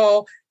Zoom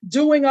call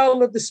doing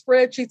all of the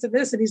spreadsheets and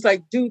this, and he's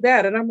like, do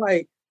that. And I'm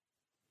like,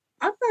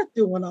 I'm not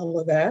doing all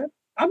of that.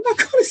 I'm not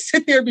going to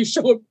sit there and be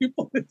showing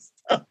people this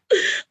stuff.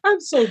 I'm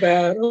so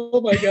bad.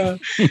 Oh my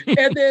God.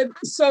 And then,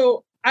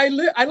 so I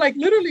like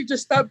literally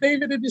just stopped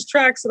David in his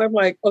tracks. And I'm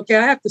like, okay,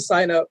 I have to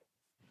sign up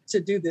to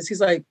do this. He's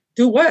like,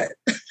 do what?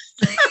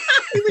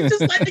 He was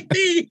just like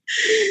me.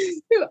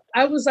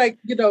 I was like,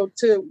 you know,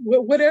 to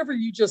whatever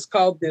you just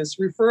called this,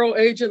 referral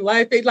agent,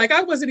 life aid. Like,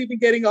 I wasn't even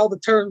getting all the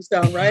terms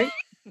down, right?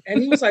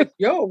 And he was like,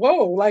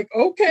 whoa, like,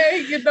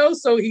 okay, you know,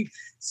 so he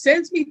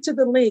sends me to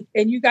the link.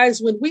 And you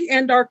guys, when we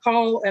end our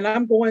call and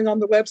I'm going on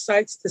the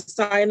websites to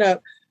sign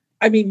up,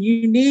 I mean,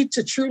 you need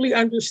to truly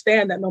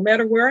understand that no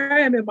matter where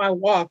I am in my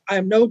walk,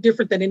 I'm no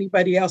different than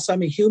anybody else.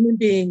 I'm a human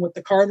being with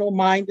the carnal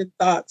mind and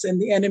thoughts,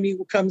 and the enemy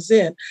comes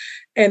in.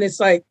 And it's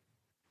like,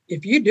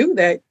 if you do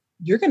that,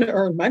 you're going to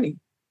earn money.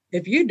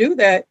 If you do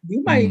that,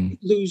 you might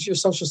lose your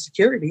Social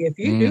Security. If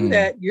you do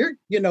that, you're,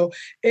 you know,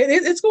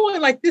 it's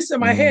going like this in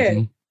my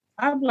head.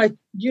 I'm like,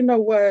 you know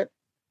what?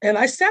 And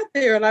I sat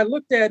there and I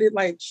looked at it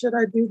like, should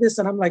I do this?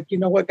 And I'm like, you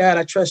know what, God,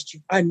 I trust you.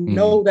 I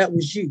know that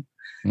was you.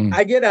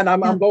 I get it.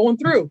 I'm going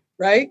through,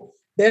 right?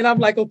 Then I'm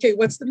like, okay,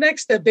 what's the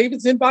next step?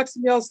 David's inboxing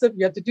me all stuff.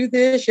 You have to do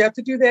this. You have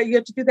to do that. You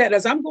have to do that.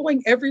 As I'm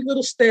going every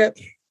little step,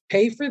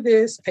 pay for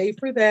this, pay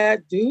for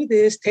that, do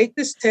this, take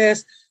this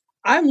test.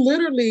 I'm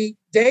literally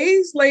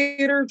days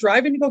later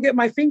driving to go get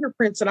my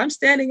fingerprints. And I'm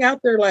standing out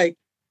there like,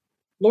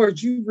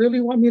 Lord, you really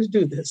want me to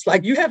do this?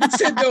 Like, you haven't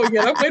said no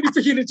yet. I'm waiting for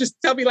you to just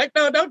tell me like,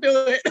 no, don't do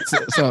it.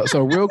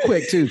 So real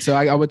quick too. So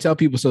I would tell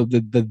people, so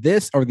the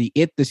this or the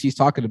it that she's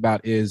talking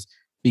about is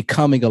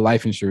becoming a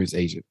life insurance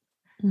agent.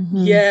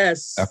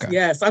 Yes. Okay.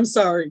 Yes. I'm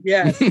sorry.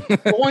 Yes.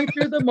 Going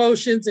through the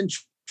motions and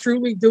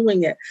truly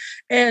doing it.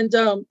 And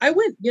I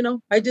went, you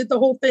know, I did the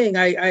whole thing.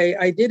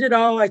 I did it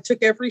all. I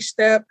took every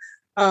step.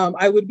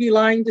 I would be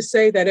lying to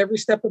say that every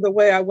step of the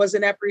way I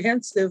wasn't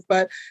apprehensive,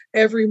 but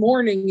every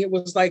morning it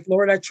was like,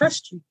 Lord, I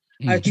trust you.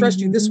 I trust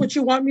you. This is what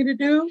you want me to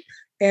do.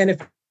 And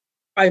if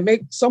I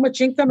make so much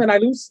income and I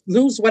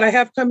lose what I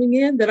have coming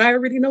in, then I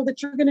already know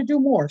that you're going to do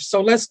more.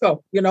 So let's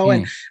go, you know,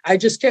 and I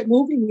just kept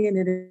moving in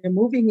it and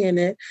moving in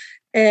it.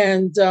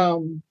 And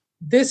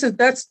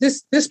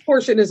this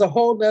portion is a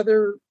whole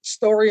nother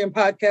story and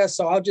podcast.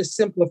 So I'll just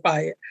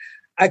simplify it.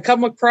 I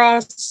come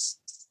across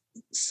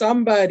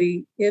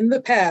somebody in the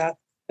path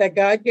that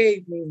God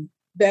gave me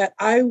that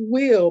I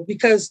will,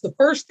 because the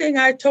first thing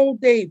I told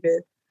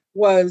David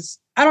was,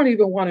 I don't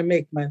even want to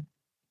make money.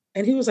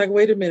 And he was like,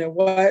 wait a minute,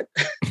 what?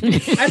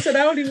 I said,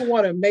 I don't even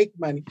want to make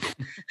money.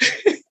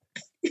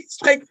 He's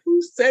like,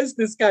 who says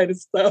this kind of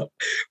stuff?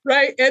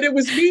 Right. And it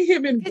was me,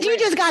 him, and Brent. You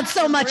just got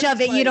so much of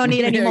it, you don't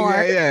need any more.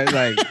 Yeah,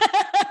 like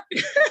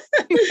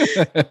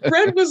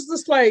Brent was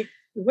just like,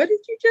 what did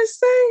you just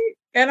say?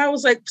 And I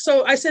was like,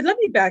 so I said, let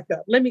me back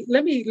up. Let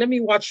me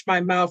watch my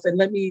mouth and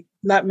let me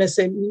not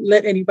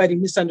let anybody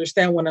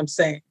misunderstand what I'm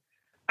saying.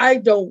 I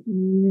don't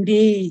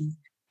need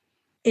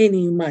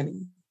any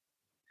money.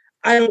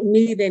 I don't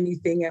need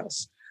anything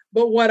else.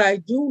 But what I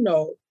do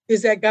know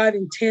is that God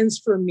intends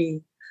for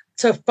me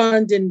to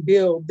fund and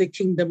build the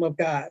kingdom of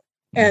God.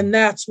 And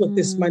that's what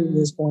this money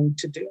is going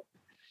to do.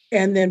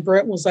 And then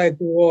Brent was like,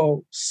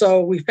 whoa.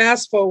 So we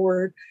fast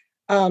forward.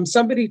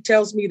 Somebody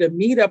tells me to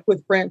meet up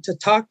with Brent to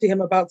talk to him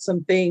about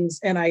some things.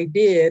 And I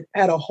did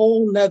at a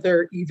whole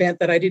nother event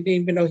that I didn't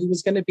even know he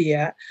was going to be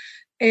at.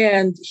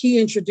 And he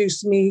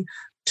introduced me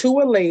to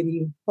a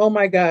lady. Oh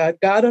my God,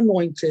 God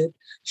anointed.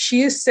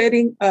 She is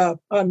setting up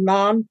a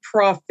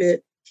nonprofit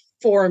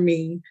for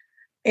me.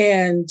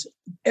 And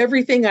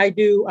everything I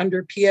do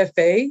under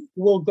PFA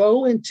will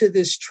go into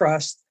this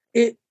trust.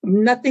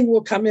 Nothing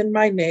will come in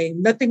my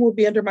name. Nothing will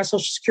be under my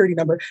social security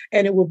number.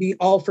 And it will be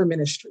all for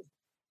ministry.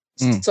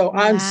 So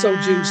I'm so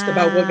juiced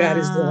about what God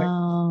is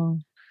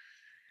doing.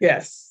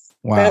 Yes.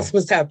 Wow. That's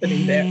what's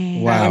happening there.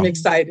 Wow. I'm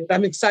excited.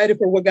 I'm excited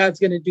for what God's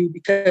going to do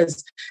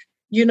because,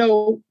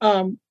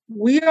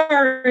 we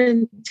are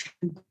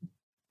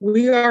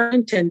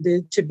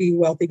intended to be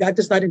wealthy. God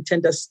does not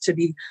intend us to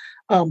be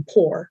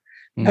poor.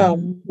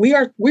 We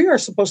are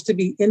supposed to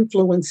be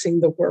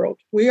influencing the world.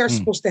 We are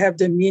supposed to have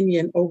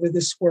dominion over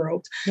this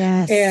world.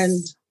 Yes. And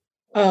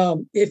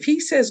if he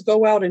says,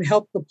 go out and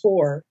help the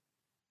poor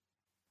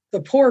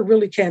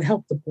really can't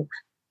help the poor.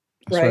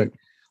 Right?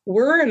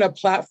 We're in a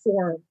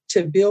platform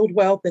to build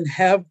wealth and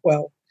have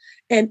wealth.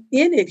 And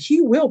in it,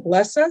 he will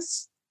bless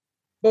us.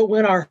 But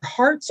when our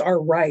hearts are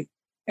right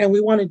and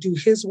we want to do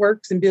his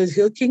works and build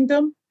his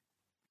kingdom,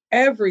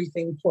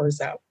 everything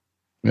pours out.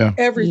 Yeah.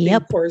 Everything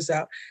pours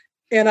out.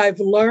 And I've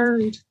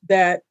learned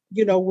that,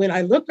 when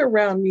I look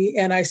around me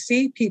and I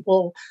see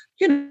people,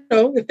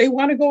 if they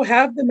want to go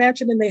have the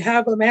mansion and they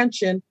have a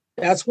mansion,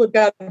 that's what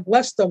God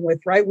blessed them with,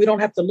 right? We don't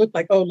have to look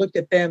like, oh, look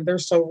at them. They're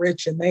so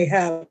rich and they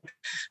have,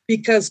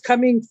 because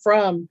coming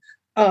from,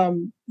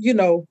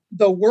 the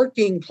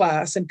working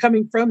class and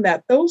coming from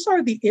that, those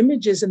are the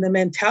images and the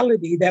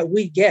mentality that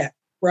we get,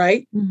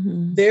 right?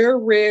 Mm-hmm. They're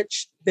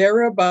rich.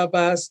 They're above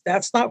us.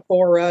 That's not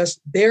for us.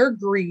 They're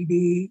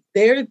greedy.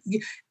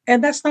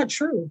 And that's not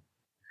true.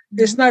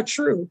 It's not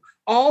true.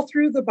 All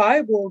through the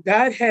Bible,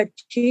 God had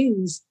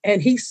kings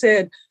and he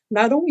said,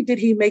 not only did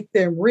he make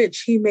them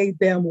rich, he made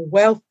them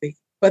wealthy,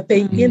 but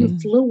they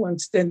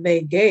influenced and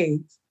they gave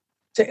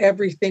to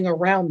everything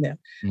around them.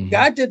 Mm-hmm.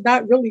 God did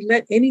not really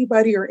let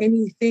anybody or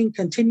anything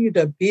continue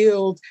to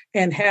build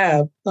and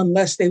have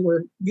unless they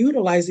were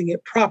utilizing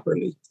it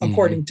properly,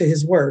 according to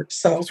his word.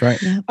 So that's right.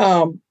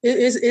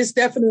 It's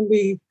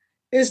definitely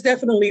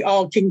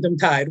all kingdom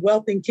tied.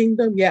 Wealth and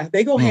kingdom,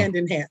 they go hand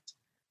in hand.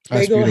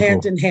 They go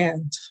hand in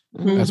hand.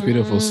 That's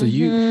beautiful.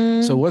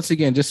 So once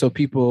again, just so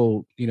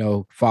people,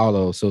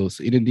 follow. So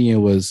Eden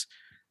Dean was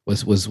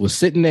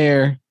sitting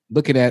there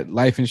looking at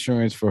life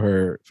insurance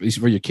for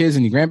your kids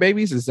and your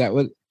grandbabies. Is that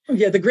what?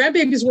 Yeah, the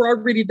grandbabies were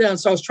already done.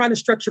 So I was trying to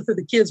structure for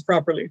the kids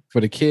properly.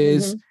 For the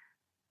kids,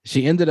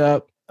 she ended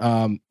up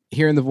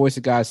hearing the voice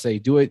of God say,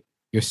 "Do it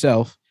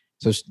yourself."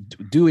 So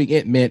doing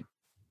it meant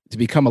to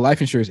become a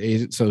life insurance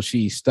agent. So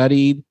she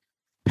studied,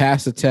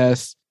 passed the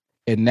test,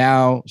 and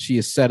now she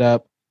is set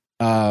up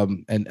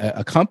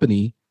a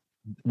company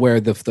where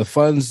the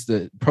funds,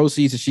 the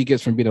proceeds that she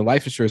gets from being a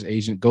life insurance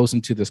agent goes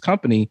into this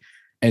company,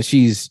 and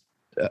she's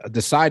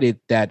decided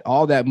that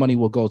all that money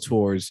will go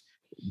towards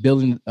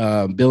building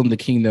the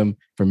kingdom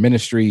for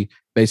ministry,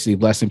 basically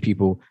blessing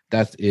people.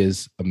 That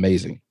is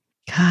amazing.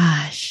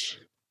 Gosh.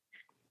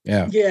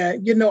 Yeah. Yeah.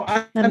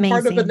 I'm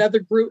part of another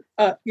group.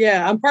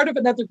 I'm part of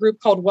another group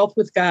called Wealth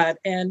with God.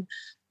 And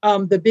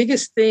the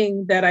biggest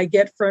thing that I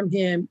get from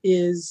him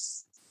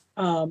is,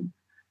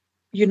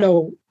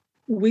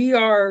 we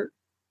are,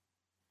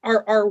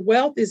 our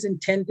wealth is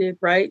intended,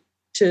 right,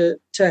 to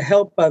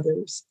help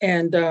others.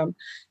 And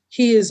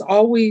he's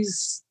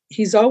always,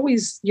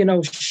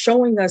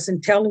 showing us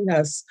and telling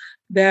us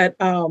that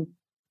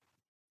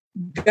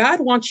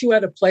God wants you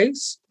at a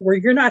place where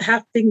you're not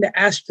having to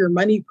ask your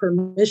money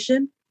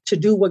permission to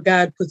do what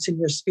God puts in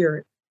your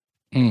spirit.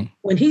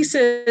 When he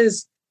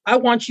says, I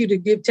want you to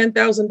give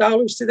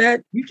 $10,000 to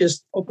that, you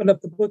just open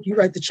up the book, you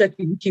write the check,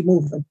 and you keep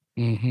moving.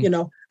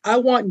 I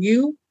want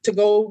you to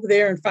go over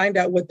there and find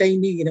out what they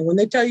need. And when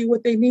they tell you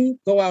what they need,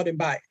 go out and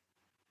buy it.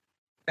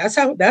 That's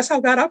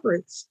how God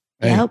operates.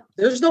 Hey. Yep.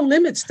 There's no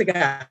limits to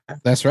God.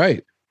 That's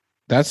right.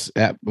 That's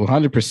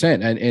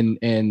 100%.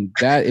 And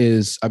that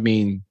is, I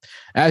mean,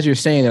 as you're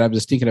saying that, I'm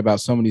just thinking about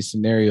so many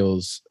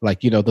scenarios, like,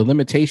 the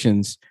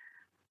limitations,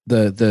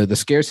 the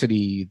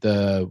scarcity,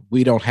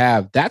 we don't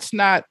have, that's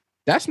not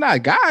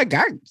God.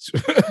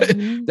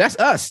 That's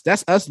us.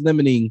 That's us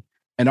limiting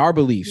and our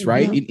beliefs,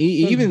 right?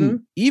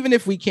 Even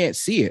if we can't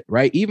see it,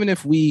 right? Even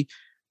if we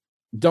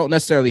don't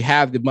necessarily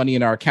have the money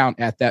in our account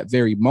at that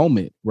very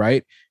moment,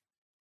 right?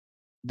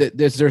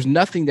 There's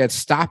nothing that's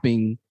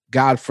stopping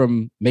God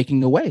from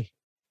making a way,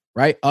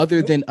 right?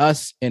 Other than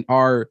us and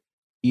our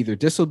either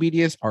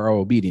disobedience or our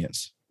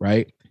obedience,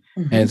 right?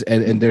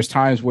 And there's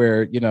times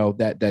where,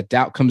 that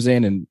doubt comes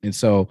in. And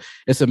so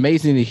it's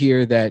amazing to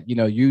hear that,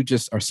 you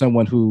just are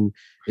someone who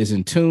is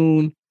in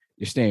tune,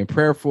 you're staying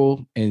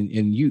prayerful, and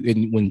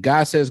when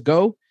God says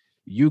go,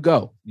 you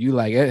go. You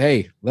like,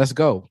 hey, let's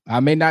go. I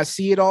may not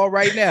see it all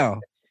right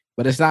now,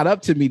 but it's not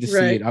up to me to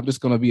see it. I'm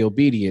just going to be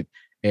obedient.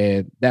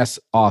 And that's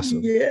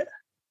awesome.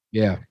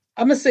 Yeah.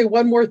 I'm going to say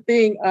one more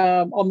thing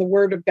on the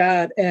word of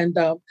God. And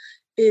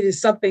it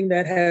is something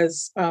that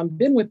has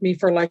been with me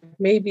for like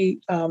maybe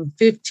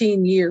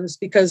 15 years,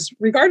 because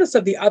regardless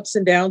of the ups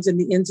and downs and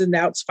the ins and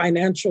outs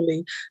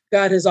financially,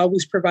 God has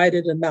always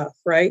provided enough,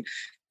 right?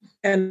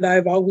 And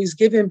I've always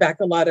given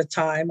back a lot of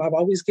time. I've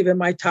always given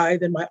my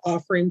tithe and my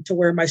offering to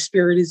where my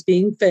spirit is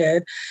being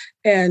fed.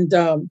 And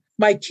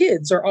my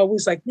kids are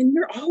always like, man,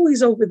 you're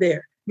always over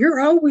there. You're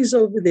always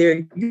over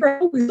there. You're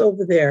always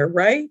over there,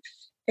 right?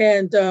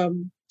 And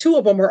two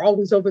of them are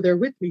always over there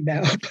with me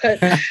now. But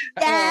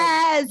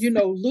yes,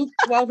 Luke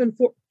 12 and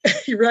 4,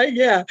 right?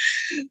 Yeah.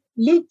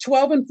 Luke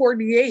 12 and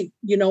 48,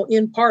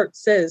 in part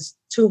says,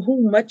 to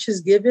whom much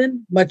is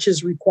given, much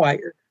is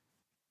required.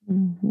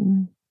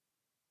 Mm-hmm.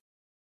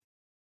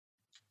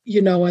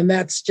 And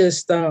that's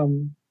just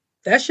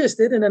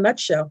it in a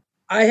nutshell.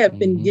 I have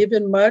been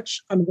given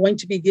much. I'm going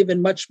to be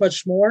given much,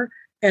 much more.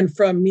 And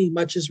from me,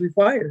 much is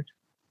required.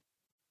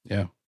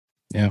 Yeah.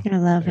 Yeah. I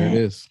love it. It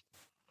is.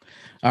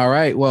 All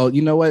right. Well,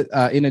 you know what,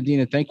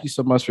 Enadina, thank you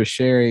so much for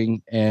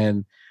sharing.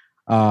 And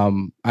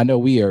I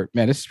know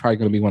this is probably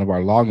going to be one of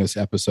our longest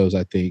episodes,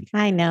 I think.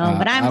 I know,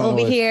 but I'm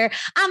over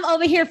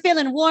here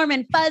feeling warm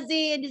and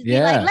fuzzy and just be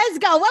like, let's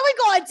go. Where we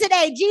going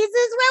today,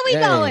 Jesus? Where we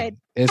going?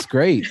 It's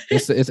great.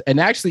 It's and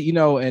actually,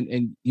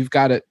 and you've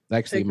got it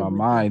actually in my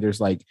mind. There's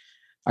like,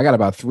 I got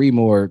about 3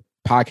 more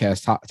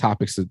podcast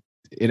topics.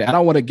 And I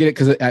don't want to get it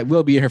because I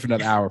will be here for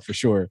another hour for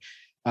sure.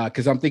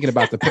 Because I'm thinking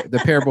about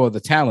the parable of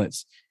the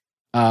talents.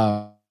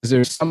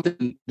 There's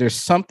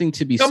something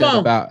to be said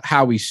about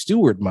how we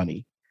steward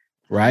money,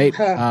 right?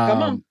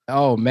 Come on.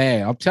 Oh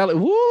man, I'm telling.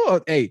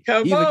 Woo, hey,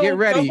 Eva, get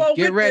ready.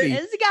 Get ready.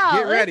 Let's go.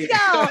 Get ready.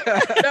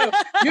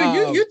 Let's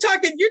go. You're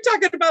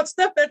talking about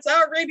stuff that's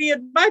already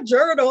in my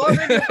journal.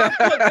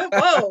 Come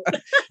on.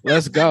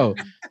 Let's go.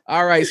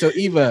 All right. So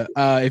Eva,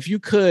 if you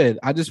could,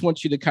 I just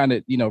want you to kind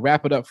of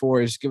wrap it up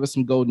for us. Give us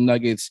some golden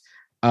nuggets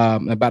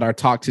about our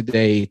talk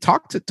today.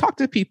 Talk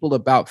to people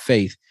about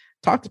faith.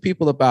 Talk to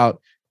people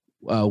about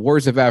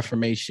words of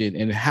affirmation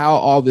and how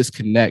all this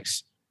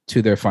connects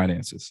to their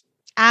finances.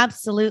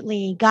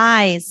 Absolutely.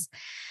 Guys,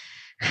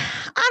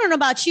 I don't know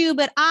about you,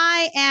 but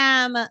I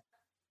am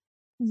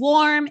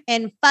warm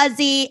and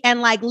fuzzy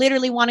and like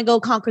literally want to go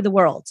conquer the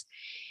world.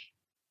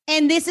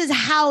 And this is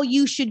how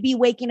you should be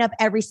waking up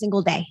every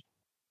single day.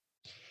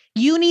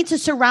 You need to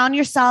surround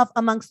yourself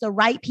amongst the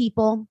right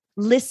people,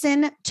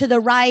 listen to the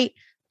right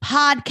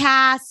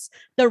podcasts,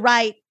 the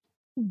right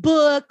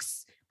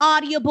books,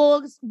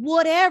 audiobooks,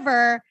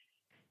 whatever,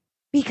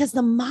 because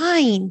the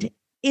mind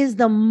is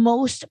the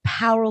most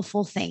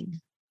powerful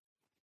thing.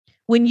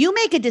 When you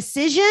make a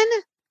decision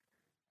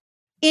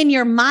in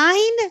your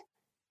mind,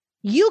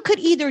 you could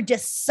either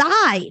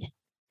decide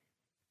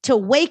to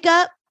wake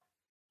up,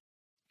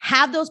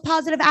 have those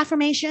positive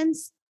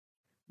affirmations,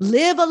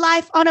 live a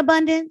life on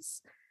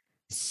abundance,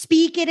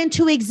 speak it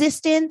into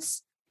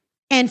existence,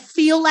 and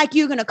feel like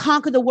you're going to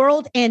conquer the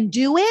world and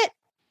do it.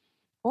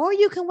 Or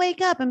you can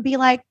wake up and be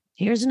like,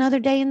 here's another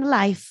day in the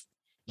life.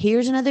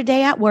 Here's another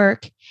day at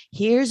work.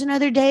 Here's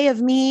another day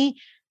of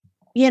me,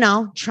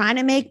 trying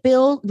to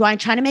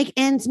make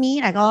ends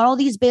meet. I got all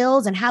these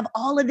bills and have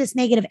all of this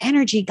negative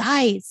energy.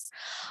 Guys,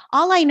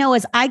 all I know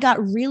is I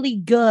got really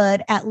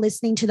good at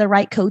listening to the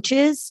right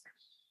coaches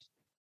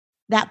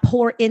that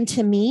pour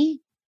into me,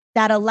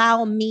 that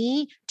allow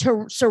me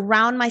to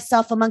surround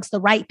myself amongst the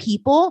right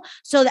people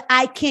so that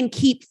I can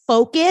keep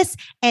focus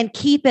and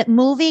keep it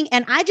moving.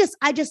 And I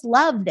just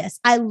love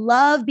this. I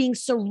love being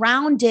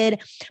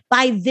surrounded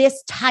by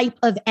this type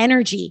of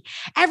energy.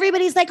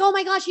 Everybody's like, oh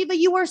my gosh, Eva,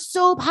 you are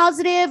so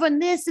positive and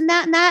this and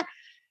that and that.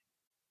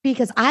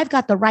 Because I've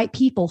got the right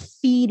people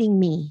feeding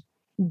me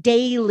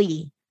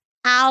daily,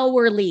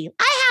 hourly.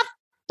 I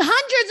have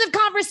hundreds of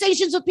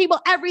conversations with people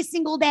every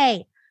single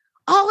day,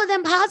 all of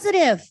them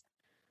positive.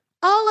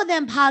 All of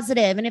them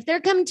positive. And if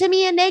they're coming to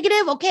me in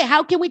negative, okay,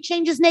 how can we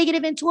change this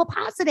negative into a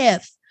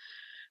positive?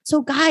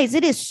 So guys,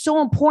 it is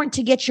so important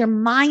to get your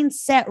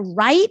mindset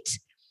right.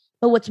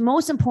 But what's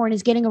most important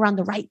is getting around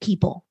the right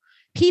people.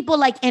 People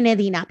like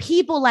Enadina,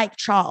 people like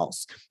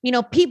Charles,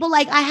 people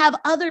like I have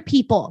other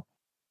people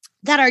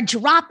that are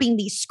dropping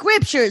these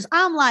scriptures.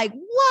 I'm like,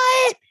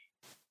 what?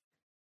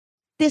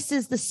 This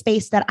is the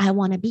space that I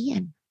want to be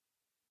in.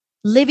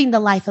 Living the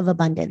life of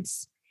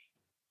abundance.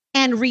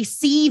 And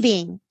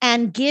receiving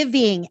and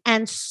giving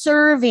and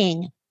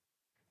serving.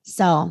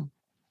 So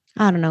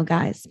I don't know,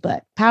 guys,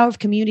 but power of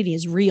community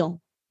is real.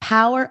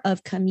 Power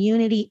of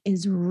community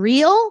is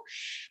real.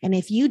 And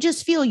if you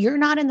just feel you're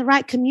not in the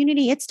right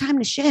community, it's time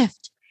to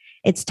shift.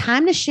 It's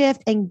time to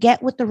shift and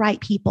get with the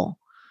right people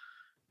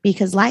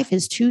because life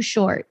is too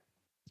short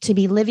to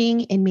be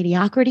living in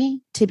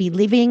mediocrity, to be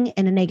living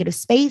in a negative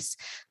space,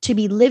 to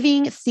be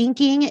living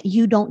thinking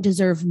you don't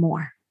deserve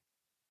more.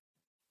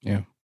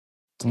 Yeah.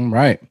 All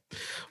right.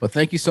 Well,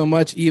 thank you so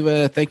much,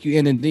 Eva. Thank you,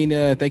 Ann and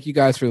Dina. Thank you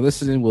guys for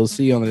listening. We'll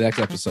see you on the next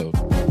episode.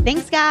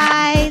 Thanks,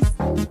 guys.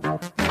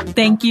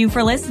 Thank you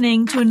for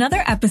listening to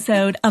another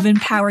episode of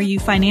Empower You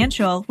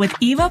Financial with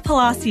Eva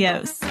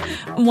Palacios.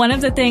 One of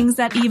the things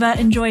that Eva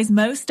enjoys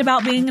most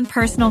about being in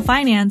personal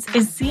finance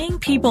is seeing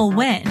people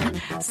win.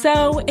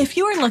 So if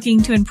you are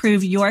looking to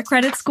improve your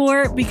credit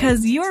score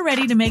because you are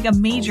ready to make a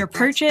major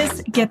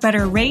purchase, get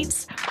better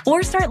rates,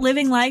 or start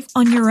living life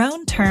on your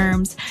own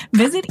terms,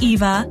 visit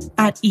Eva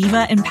at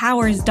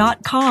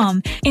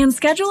evaempowers.com and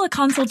schedule a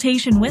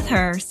consultation with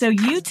her so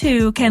you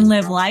too can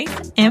live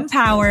life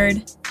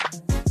empowered.